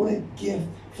 What a gift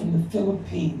from the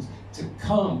Philippines to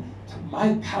come to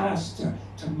my pastor,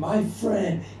 to my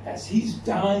friend, as he's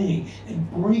dying and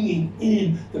bringing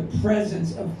in the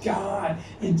presence of God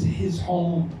into his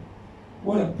home.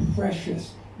 What a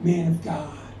precious man of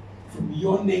God from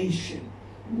your nation,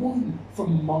 one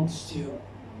from amongst you.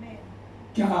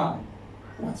 God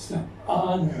wants to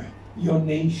honor your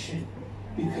nation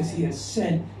because he has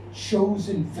sent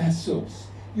chosen vessels.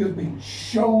 You have been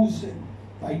chosen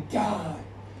by God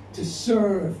to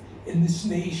serve in this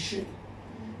nation.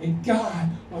 And God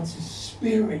wants his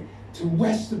Spirit to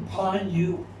rest upon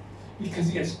you because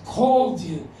he has called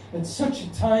you at such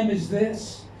a time as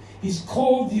this. He's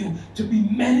called you to be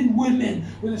men and women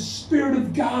where the Spirit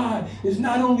of God is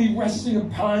not only resting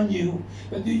upon you,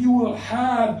 but that you will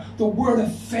have the word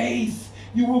of faith.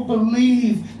 You will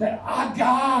believe that our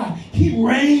God, he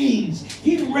reigns.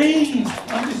 He reigns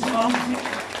on this mountain.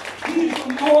 He is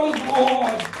the Lord of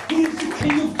Lords. He is the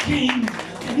King of Kings.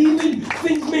 And even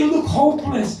things may look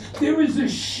hopeless, there is a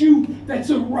shoot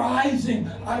that's arising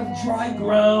out of dry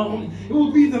ground. It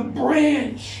will be the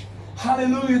branch.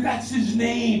 Hallelujah, that's his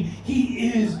name. He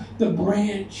is the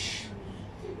branch.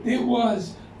 There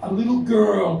was a little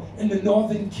girl in the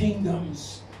northern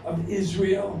kingdoms of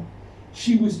Israel.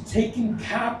 She was taken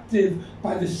captive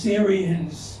by the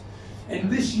Syrians. And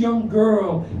this young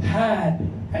girl had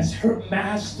as her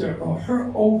master or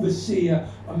her overseer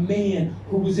a man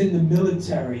who was in the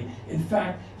military. In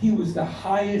fact, he was the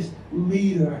highest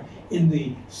leader in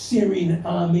the Syrian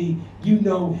army. You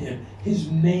know him. His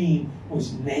name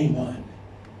was Naaman.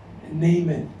 And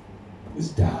Naaman was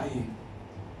dying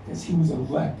because he was a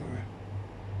leper.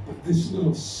 But this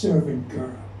little servant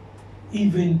girl,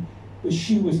 even when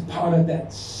she was part of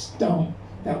that stump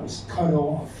that was cut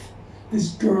off, this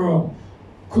girl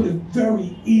could have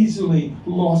very easily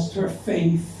lost her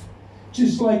faith.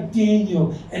 Just like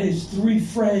Daniel and his 3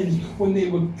 friends, when they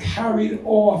were carried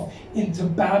off into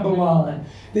Babylon,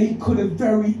 they could have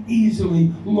very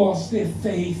easily lost their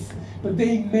faith. But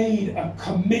they made a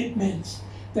commitment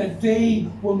that they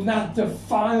will not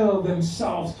defile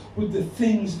themselves with the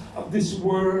things of this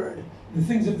world, the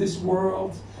things of this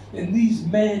world. And these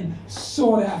men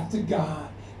sought after God.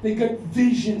 They got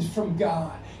visions from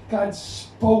God. God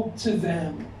spoke to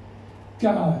them.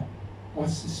 God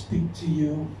wants to speak to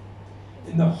you.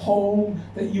 In the home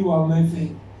that you are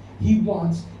living, He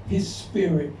wants His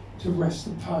Spirit to rest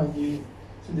upon you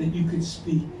so that you can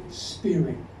speak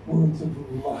spirit words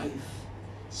of life.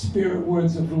 Spirit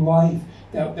words of life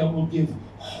that will give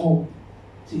hope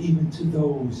to even to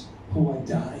those who are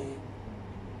dying.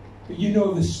 But you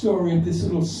know the story of this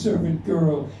little servant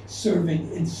girl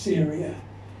serving in Syria.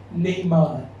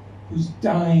 Naaman, who's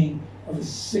dying of a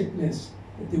sickness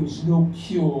that there was no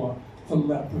cure for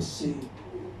leprosy.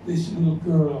 This little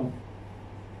girl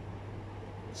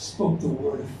spoke the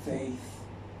word of faith.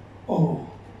 Oh,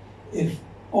 if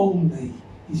only,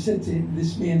 he said to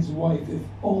this man's wife, if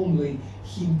only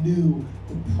he knew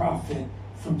the prophet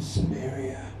from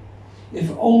Samaria.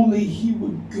 If only he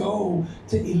would go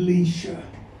to Elisha,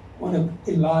 one of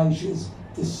Elijah's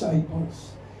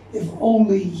disciples. If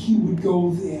only he would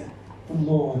go there, the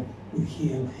Lord would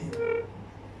heal him.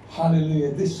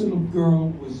 Hallelujah. This little girl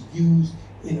was used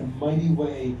in a mighty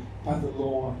way by the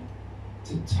Lord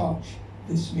to touch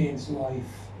this man's life.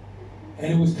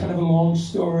 And it was kind of a long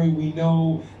story. We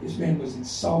know this man was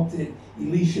insulted.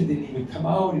 Elisha didn't even come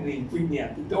out. He didn't even greet me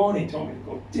at the door. They told me to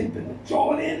go dip in the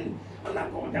Jordan. I'm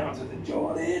not going down to the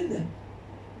Jordan.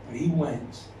 But he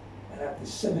went. And after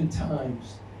 7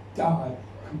 times, God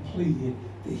completed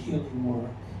the healing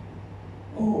work.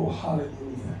 Oh,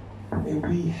 hallelujah. May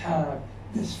we have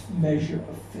this measure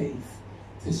of faith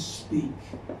to speak.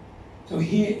 So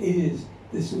here is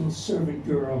this little servant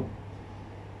girl.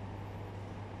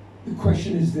 The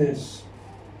question is this: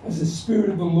 as the Spirit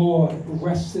of the Lord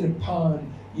rested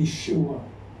upon Yeshua,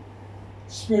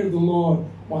 the Spirit of the Lord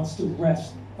wants to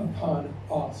rest upon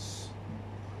us.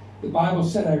 The Bible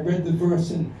said, I read the verse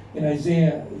in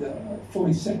Isaiah, the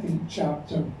 42nd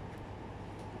chapter,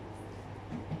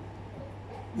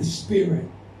 the Spirit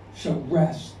shall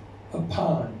rest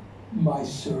upon my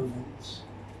servants.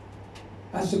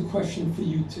 That's a question for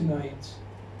you tonight.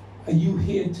 Are you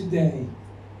here today?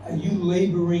 Are you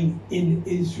laboring in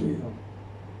Israel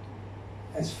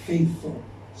as faithful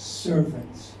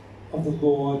servants of the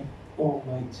Lord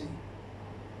Almighty?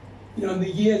 You know, in the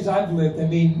years I've lived,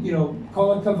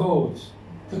 kol hakavod,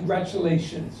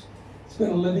 congratulations. It's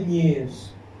been 11 years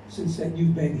since that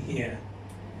you've been here.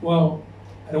 Well,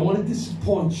 I don't want to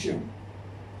disappoint you,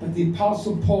 but the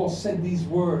Apostle Paul said these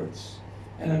words,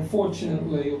 and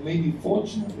unfortunately, or maybe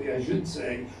fortunately, I should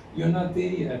say, you're not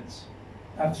there yet.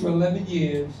 After 11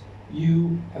 years,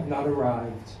 you have not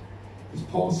arrived. Because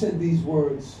Paul said these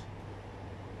words,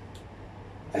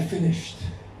 I finished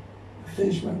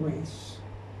my race.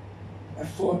 I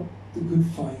fought the good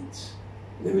fight.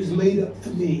 There is laid up for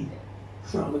me a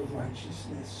crown of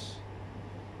righteousness.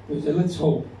 Let's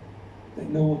hope that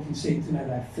no one can say tonight,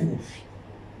 I finished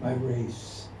my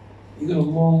race. You got a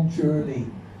long journey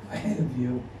ahead of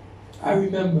you. I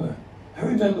remember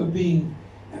being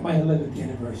at my 11th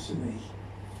anniversary.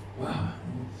 Wow,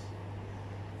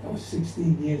 that was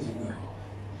 16 years ago.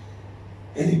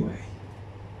 Anyway,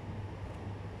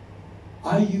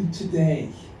 are you today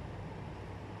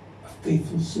a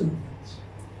faithful servant?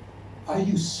 Are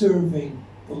you serving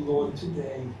the Lord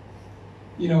today?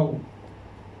 You know,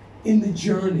 in the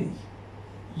journey,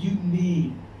 you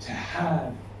need to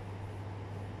have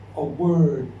a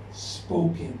word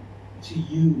spoken to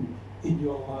you in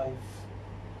your life.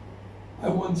 I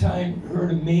one time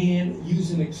heard a man use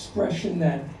an expression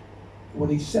that when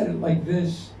he said it like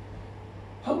this,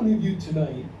 how many of you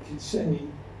tonight can say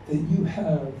that you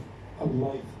have a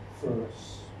life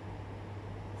verse?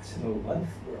 I said, a life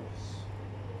verse?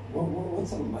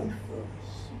 What's a life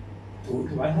verse?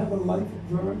 Do I have a life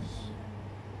verse?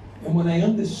 And when I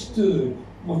understood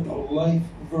what the life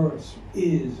verse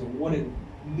is or what it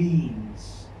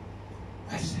means,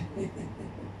 I said,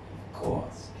 of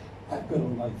course, I've got a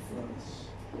life verse.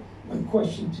 My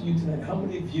question to you tonight, how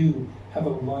many of you have a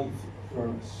life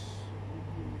verse?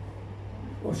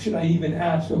 Or should I even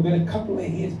ask? I've got a couple of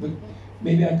hands, but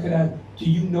Maybe I could ask, do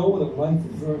you know what a life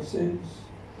verse is?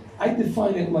 I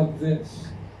define it like this.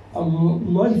 A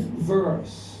life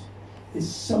verse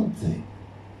is something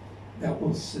that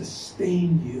will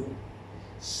sustain you,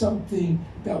 something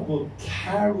that will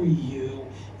carry you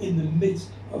in the midst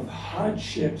of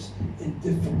hardships and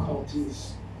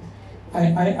difficulties.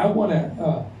 I want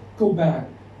to go back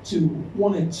to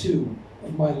one and two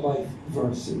of my life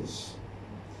verses.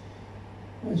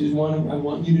 I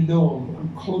want you to know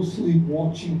I'm closely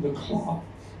watching the clock,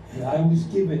 and I was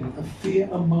given a fair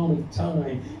amount of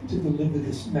time to deliver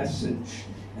this message,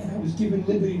 and I was given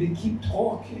liberty to keep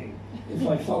talking if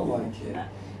I felt like it.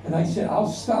 And I said,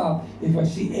 I'll stop if I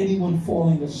see anyone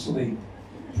falling asleep.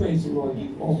 Praise the Lord.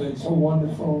 You've all been so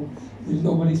wonderful. There's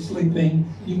nobody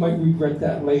sleeping. You might regret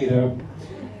that later.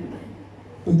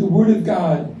 But the Word of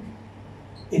God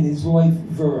in His life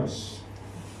verse.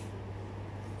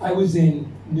 I was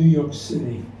in New York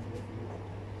City.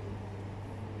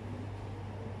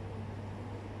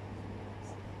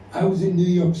 I was in New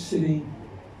York City.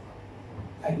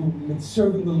 I'd been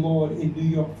serving the Lord in New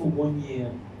York for 1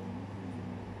 year.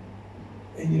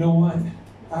 And you know what?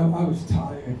 I was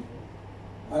tired.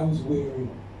 I was weary.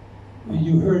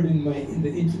 You heard in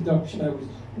the introduction, I was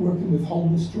working with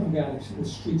homeless drug addicts in the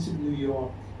streets of New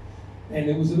York. And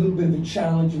it was a little bit of a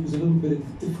challenge. It was a little bit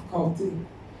of difficulty.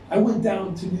 I went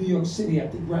down to New York City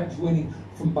after graduating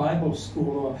from Bible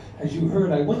school. Or, as you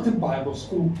heard, I went to Bible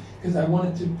school because I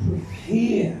wanted to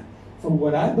prepare for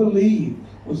what I believe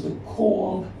was the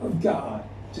call of God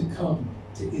to come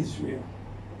to Israel.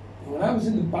 And when I was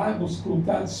in the Bible school,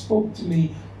 God spoke to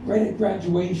me right at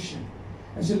graduation.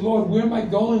 I said, Lord, where am I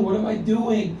going? What am I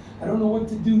doing? I don't know what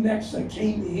to do next. I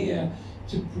came here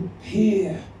to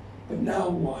prepare, but now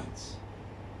what?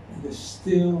 And the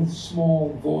still,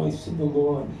 small voice of the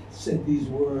Lord said these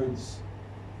words,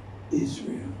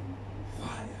 Israel,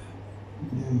 via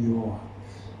New York.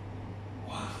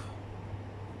 Wow.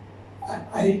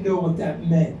 I didn't know what that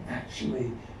meant,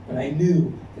 actually, but I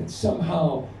knew that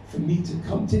somehow for me to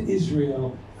come to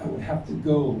Israel, I would have to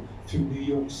go through New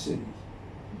York City.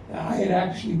 Now, I had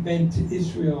actually been to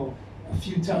Israel a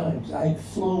few times. I had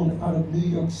flown out of New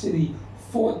York City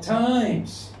 4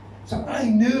 times. So I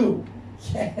knew,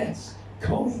 yes,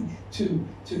 going to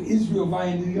Israel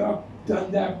via New York,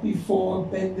 done that before,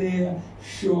 been there,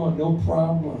 sure, no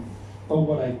problem. But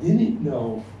what I didn't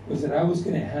know was that I was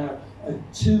going to have a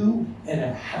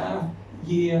 2.5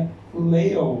 year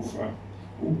layover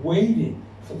waiting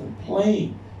for the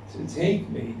plane to take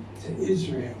me to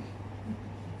Israel.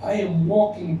 I am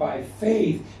walking by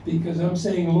faith because I'm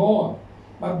saying, Lord,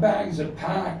 my bags are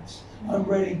packed. I'm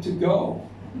ready to go.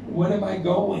 When am I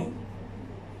going?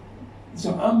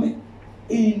 So I'm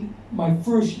in my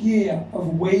first year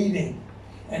of waiting,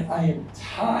 and I am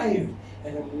tired,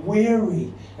 and I'm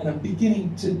weary, and I'm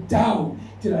beginning to doubt.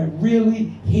 Did I really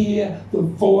hear the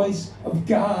voice of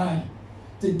God?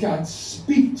 Did God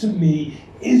speak to me,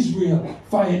 Israel,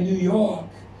 via New York?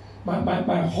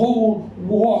 My whole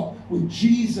walk with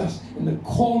Jesus and the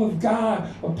call of God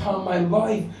upon my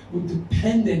life were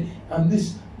dependent on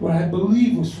this, what I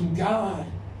believe was from God.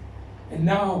 And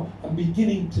now I'm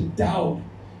beginning to doubt,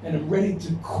 and I'm ready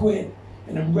to quit,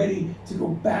 and I'm ready to go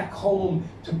back home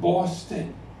to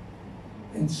Boston.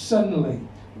 And suddenly,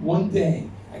 one day,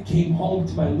 I came home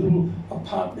to my little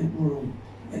apartment room,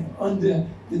 and under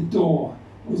the door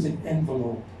was an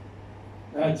envelope.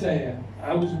 Now, I tell you,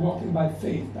 I was walking by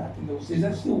faith back in those days.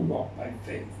 I still walk by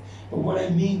faith. But what I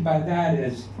mean by that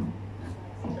is,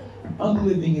 I'm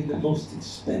living in the most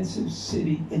expensive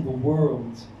city in the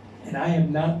world, and I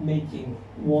am not making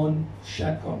 1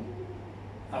 shekel.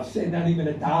 I'll say not even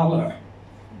 $1. I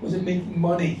wasn't making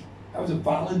money. I was a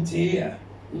volunteer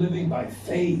living by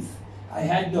faith. I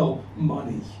had no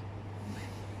money.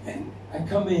 And I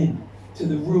come in to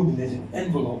the room, and there's an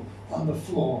envelope on the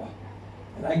floor.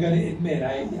 And I got to admit,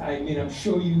 I mean, I'm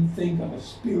sure you think I'm a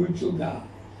spiritual guy.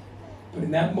 But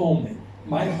in that moment,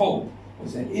 my hope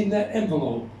was that in that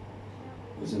envelope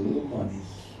was a little money.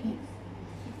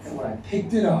 And when I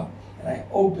picked it up and I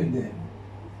opened it,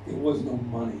 there was no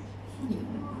money.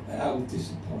 And I was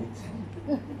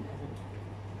disappointed.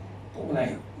 But when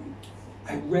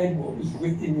I read what was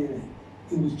written in it,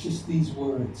 it was just these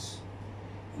words.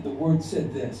 And the word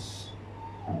said this: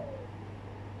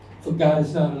 for God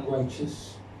is not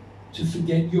unrighteous to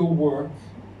forget your work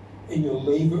and your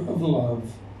labor of love,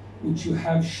 which you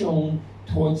have shown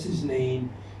towards his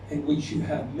name, and which you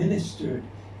have ministered,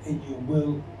 and you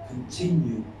will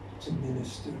continue to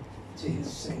minister to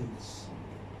his saints.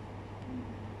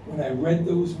 When I read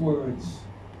those words,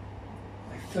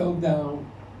 I fell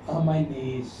down on my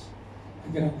knees. I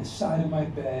got on the side of my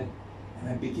bed, and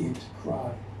I began to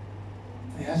cry.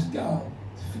 I asked God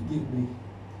to forgive me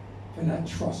for not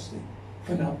trusting,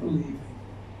 for not believing,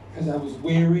 because I was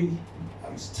weary, I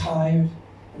was tired,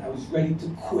 and I was ready to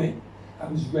quit. I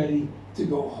was ready to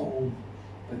go home.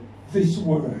 But this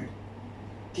word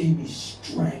gave me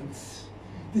strength.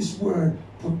 This word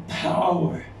put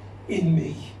power in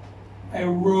me. I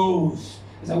arose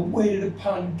as I waited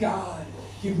upon God.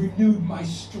 He renewed my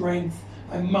strength.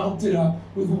 I mounted up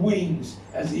with wings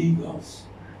as eagles.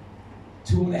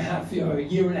 2.5 years, a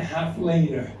year and a half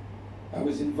later, I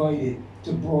was invited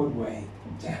to Broadway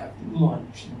to have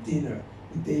lunch and dinner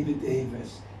with David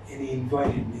Davis, and he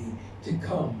invited me to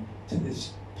come to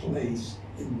this place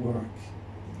and work.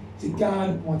 See,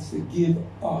 God wants to give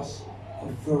us a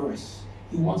verse.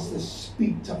 He wants to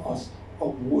speak to us a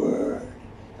word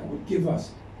that would give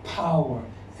us power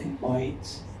and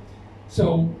might.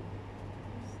 So,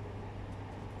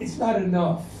 it's not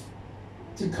enough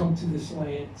to come to this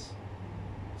land.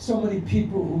 So many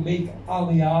people who make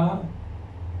Aliyah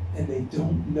and they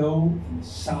don't know the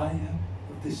Messiah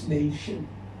of this nation.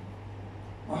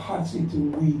 Our hearts need to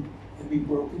weep and be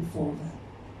broken for them.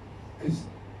 Because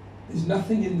there's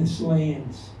nothing in this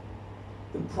land,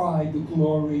 the pride, the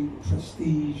glory, the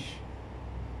prestige,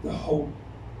 the hope.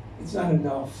 It's not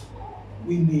enough.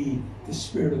 We need the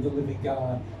Spirit of the living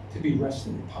God to be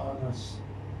resting upon us.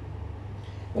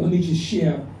 But let me just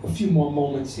share a few more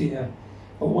moments here.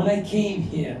 But when I came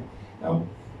here, now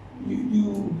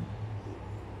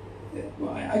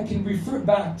I can refer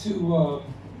back to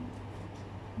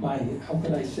my, how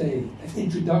could I say,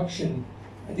 introduction.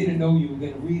 I didn't know you were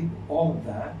going to read all of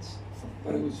that,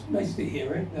 but it was nice to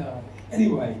hear it.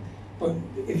 Anyway, but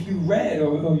if you read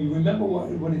or you remember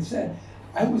what it said,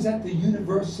 I was at the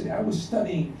university. I was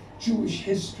studying Jewish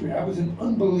history. I was an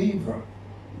unbeliever.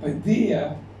 But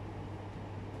there,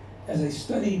 as I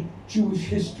studied Jewish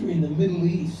history in the Middle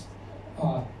East,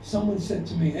 someone said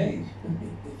to me, hey,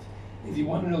 if you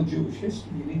want to know Jewish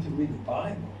history, you need to read the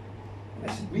Bible. And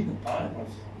I said, read the Bible? I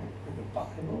said, read the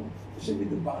Bible? I said, read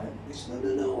the Bible. They said,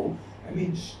 no. I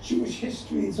mean, Jewish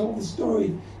history, it's all the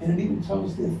story, and it even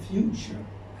tells their future.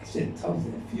 I said, it tells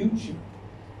their future.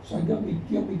 So it got me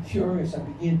curious. I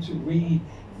began to read,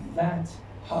 and that's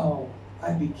how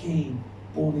I became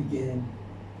born again.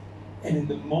 And in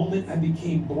the moment I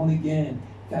became born again,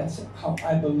 that's how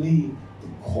I believe the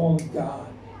call of God.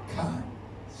 God,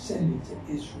 send me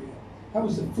to Israel. That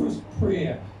was the first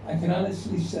prayer I can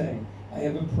honestly say I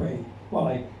ever prayed. Well,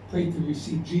 I prayed to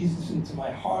receive Jesus into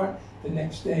my heart. The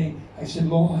next day, I said,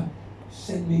 Lord,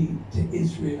 send me to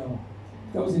Israel.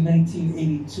 That was in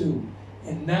 1982.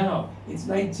 And now, it's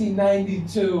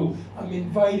 1992. I'm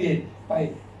invited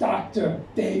by Dr.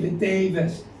 David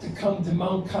Davis to come to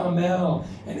Mount Carmel.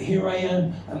 And here I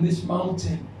am on this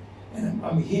mountain. And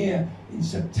I'm here in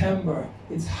September.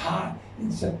 It's hot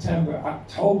in September.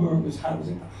 October, it was hot. It was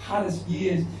like the hottest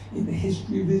years in the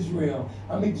history of Israel.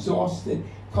 I'm exhausted.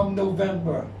 Come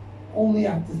November, only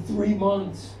after 3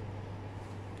 months,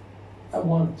 I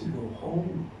wanted to go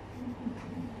home.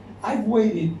 I've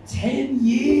waited 10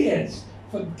 years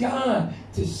for God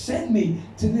to send me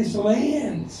to this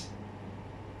land.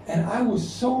 And I was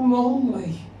so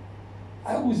lonely.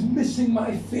 I was missing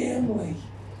my family.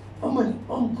 I'm an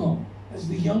uncle. As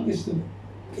the youngest of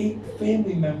 8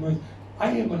 family members,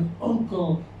 I am an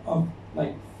uncle of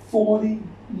like 40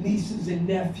 nieces and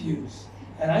nephews.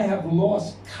 And I have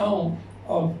lost count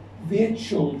of their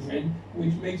children,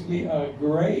 which makes me a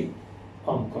great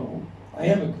uncle. I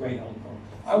am a great uncle.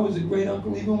 I was a great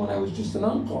uncle even when I was just an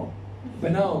uncle.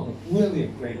 But now I'm really a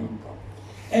great uncle.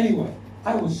 Anyway,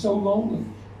 I was so lonely.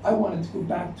 I wanted to go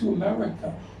back to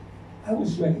America. I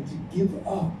was ready to give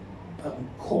up on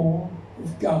the call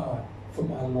of God for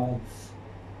my life.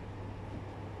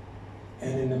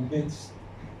 And in the midst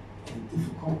of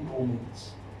difficult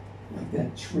moments, like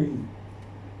that tree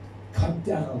cut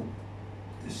down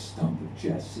the stump of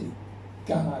Jesse,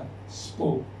 God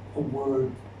spoke a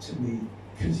word to me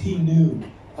because he knew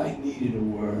I needed a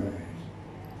word.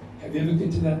 Have you ever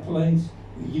been to that place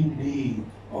where you need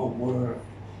a word?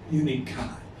 You need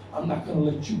God. I'm not going to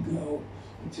let you go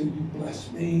until you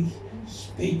bless me.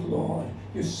 Speak, Lord.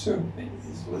 Your servant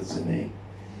is listening.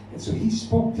 And so he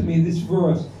spoke to me this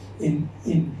verse in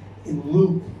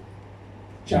Luke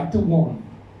chapter 1,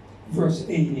 verse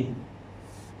 18.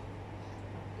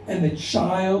 And the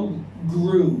child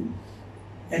grew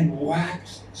and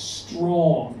waxed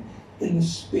strong in the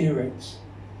spirit,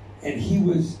 and he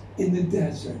was in the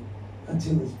desert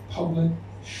until his public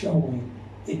showing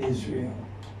in Israel.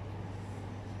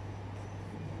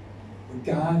 When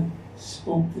God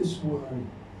spoke this word,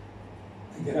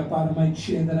 I got up out of my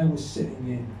chair that I was sitting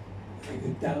in. I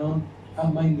got down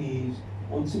on my knees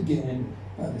once again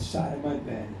by the side of my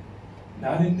bed,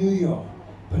 not in New York,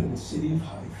 but in the city of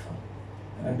Haifa.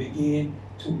 And I began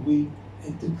to weep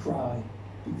and to cry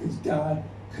because God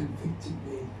convicted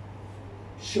me,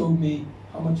 showed me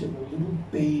how much of a little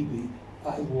baby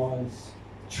I was.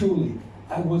 Truly,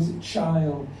 I was a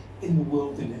child in the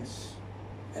wilderness,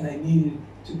 and I needed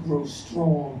to grow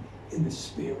strong in the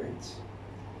Spirit.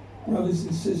 Brothers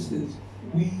and sisters,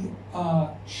 we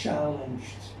are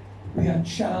challenged. We are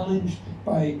challenged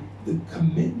by the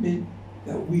commitment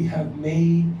that we have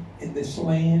made in this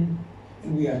land,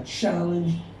 and we are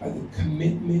challenged by the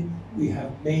commitment we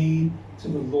have made to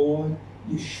the Lord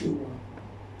Yeshua.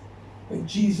 But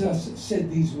Jesus said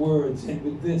these words, and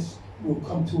with this we'll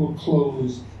come to a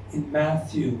close, in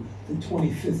Matthew, the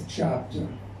 25th chapter.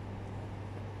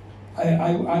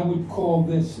 I would call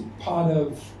this part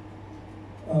of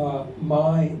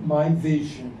my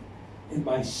vision. In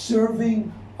my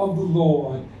serving of the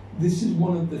Lord, this is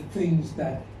one of the things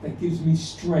that gives me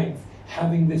strength,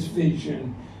 having this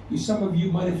vision. Some of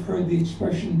you might have heard the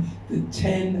expression, the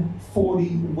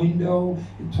 1040 window.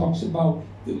 It talks about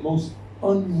the most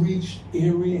unreached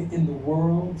area in the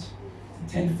world.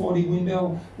 The 1040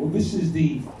 window. Well, this is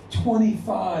the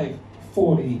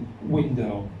 2540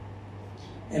 window.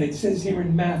 And it says here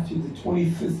in Matthew, the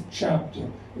 25th chapter,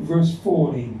 verse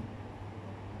 40,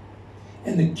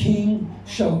 "And the king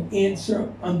shall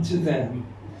answer unto them,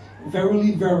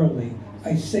 Verily, verily,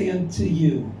 I say unto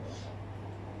you,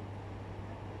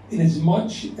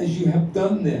 inasmuch as you have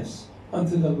done this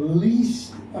unto the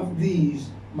least of these,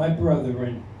 my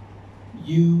brethren,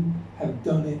 you have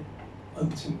done it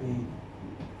unto me."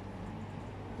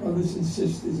 Brothers and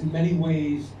sisters, in many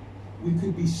ways, we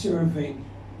could be serving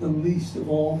the least of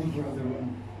all the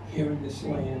brethren here in this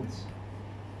land.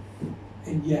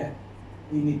 And yet,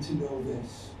 we need to know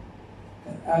this,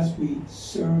 that as we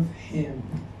serve Him,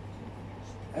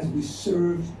 as we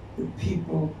serve the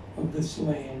people of this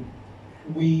land,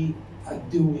 we are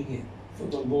doing it for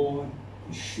the Lord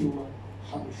Yeshua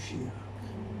HaMashiach.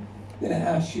 I'm going to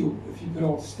ask you if you could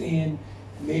all stand.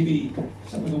 Maybe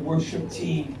some of the worship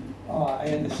team, I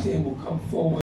understand, will come forward.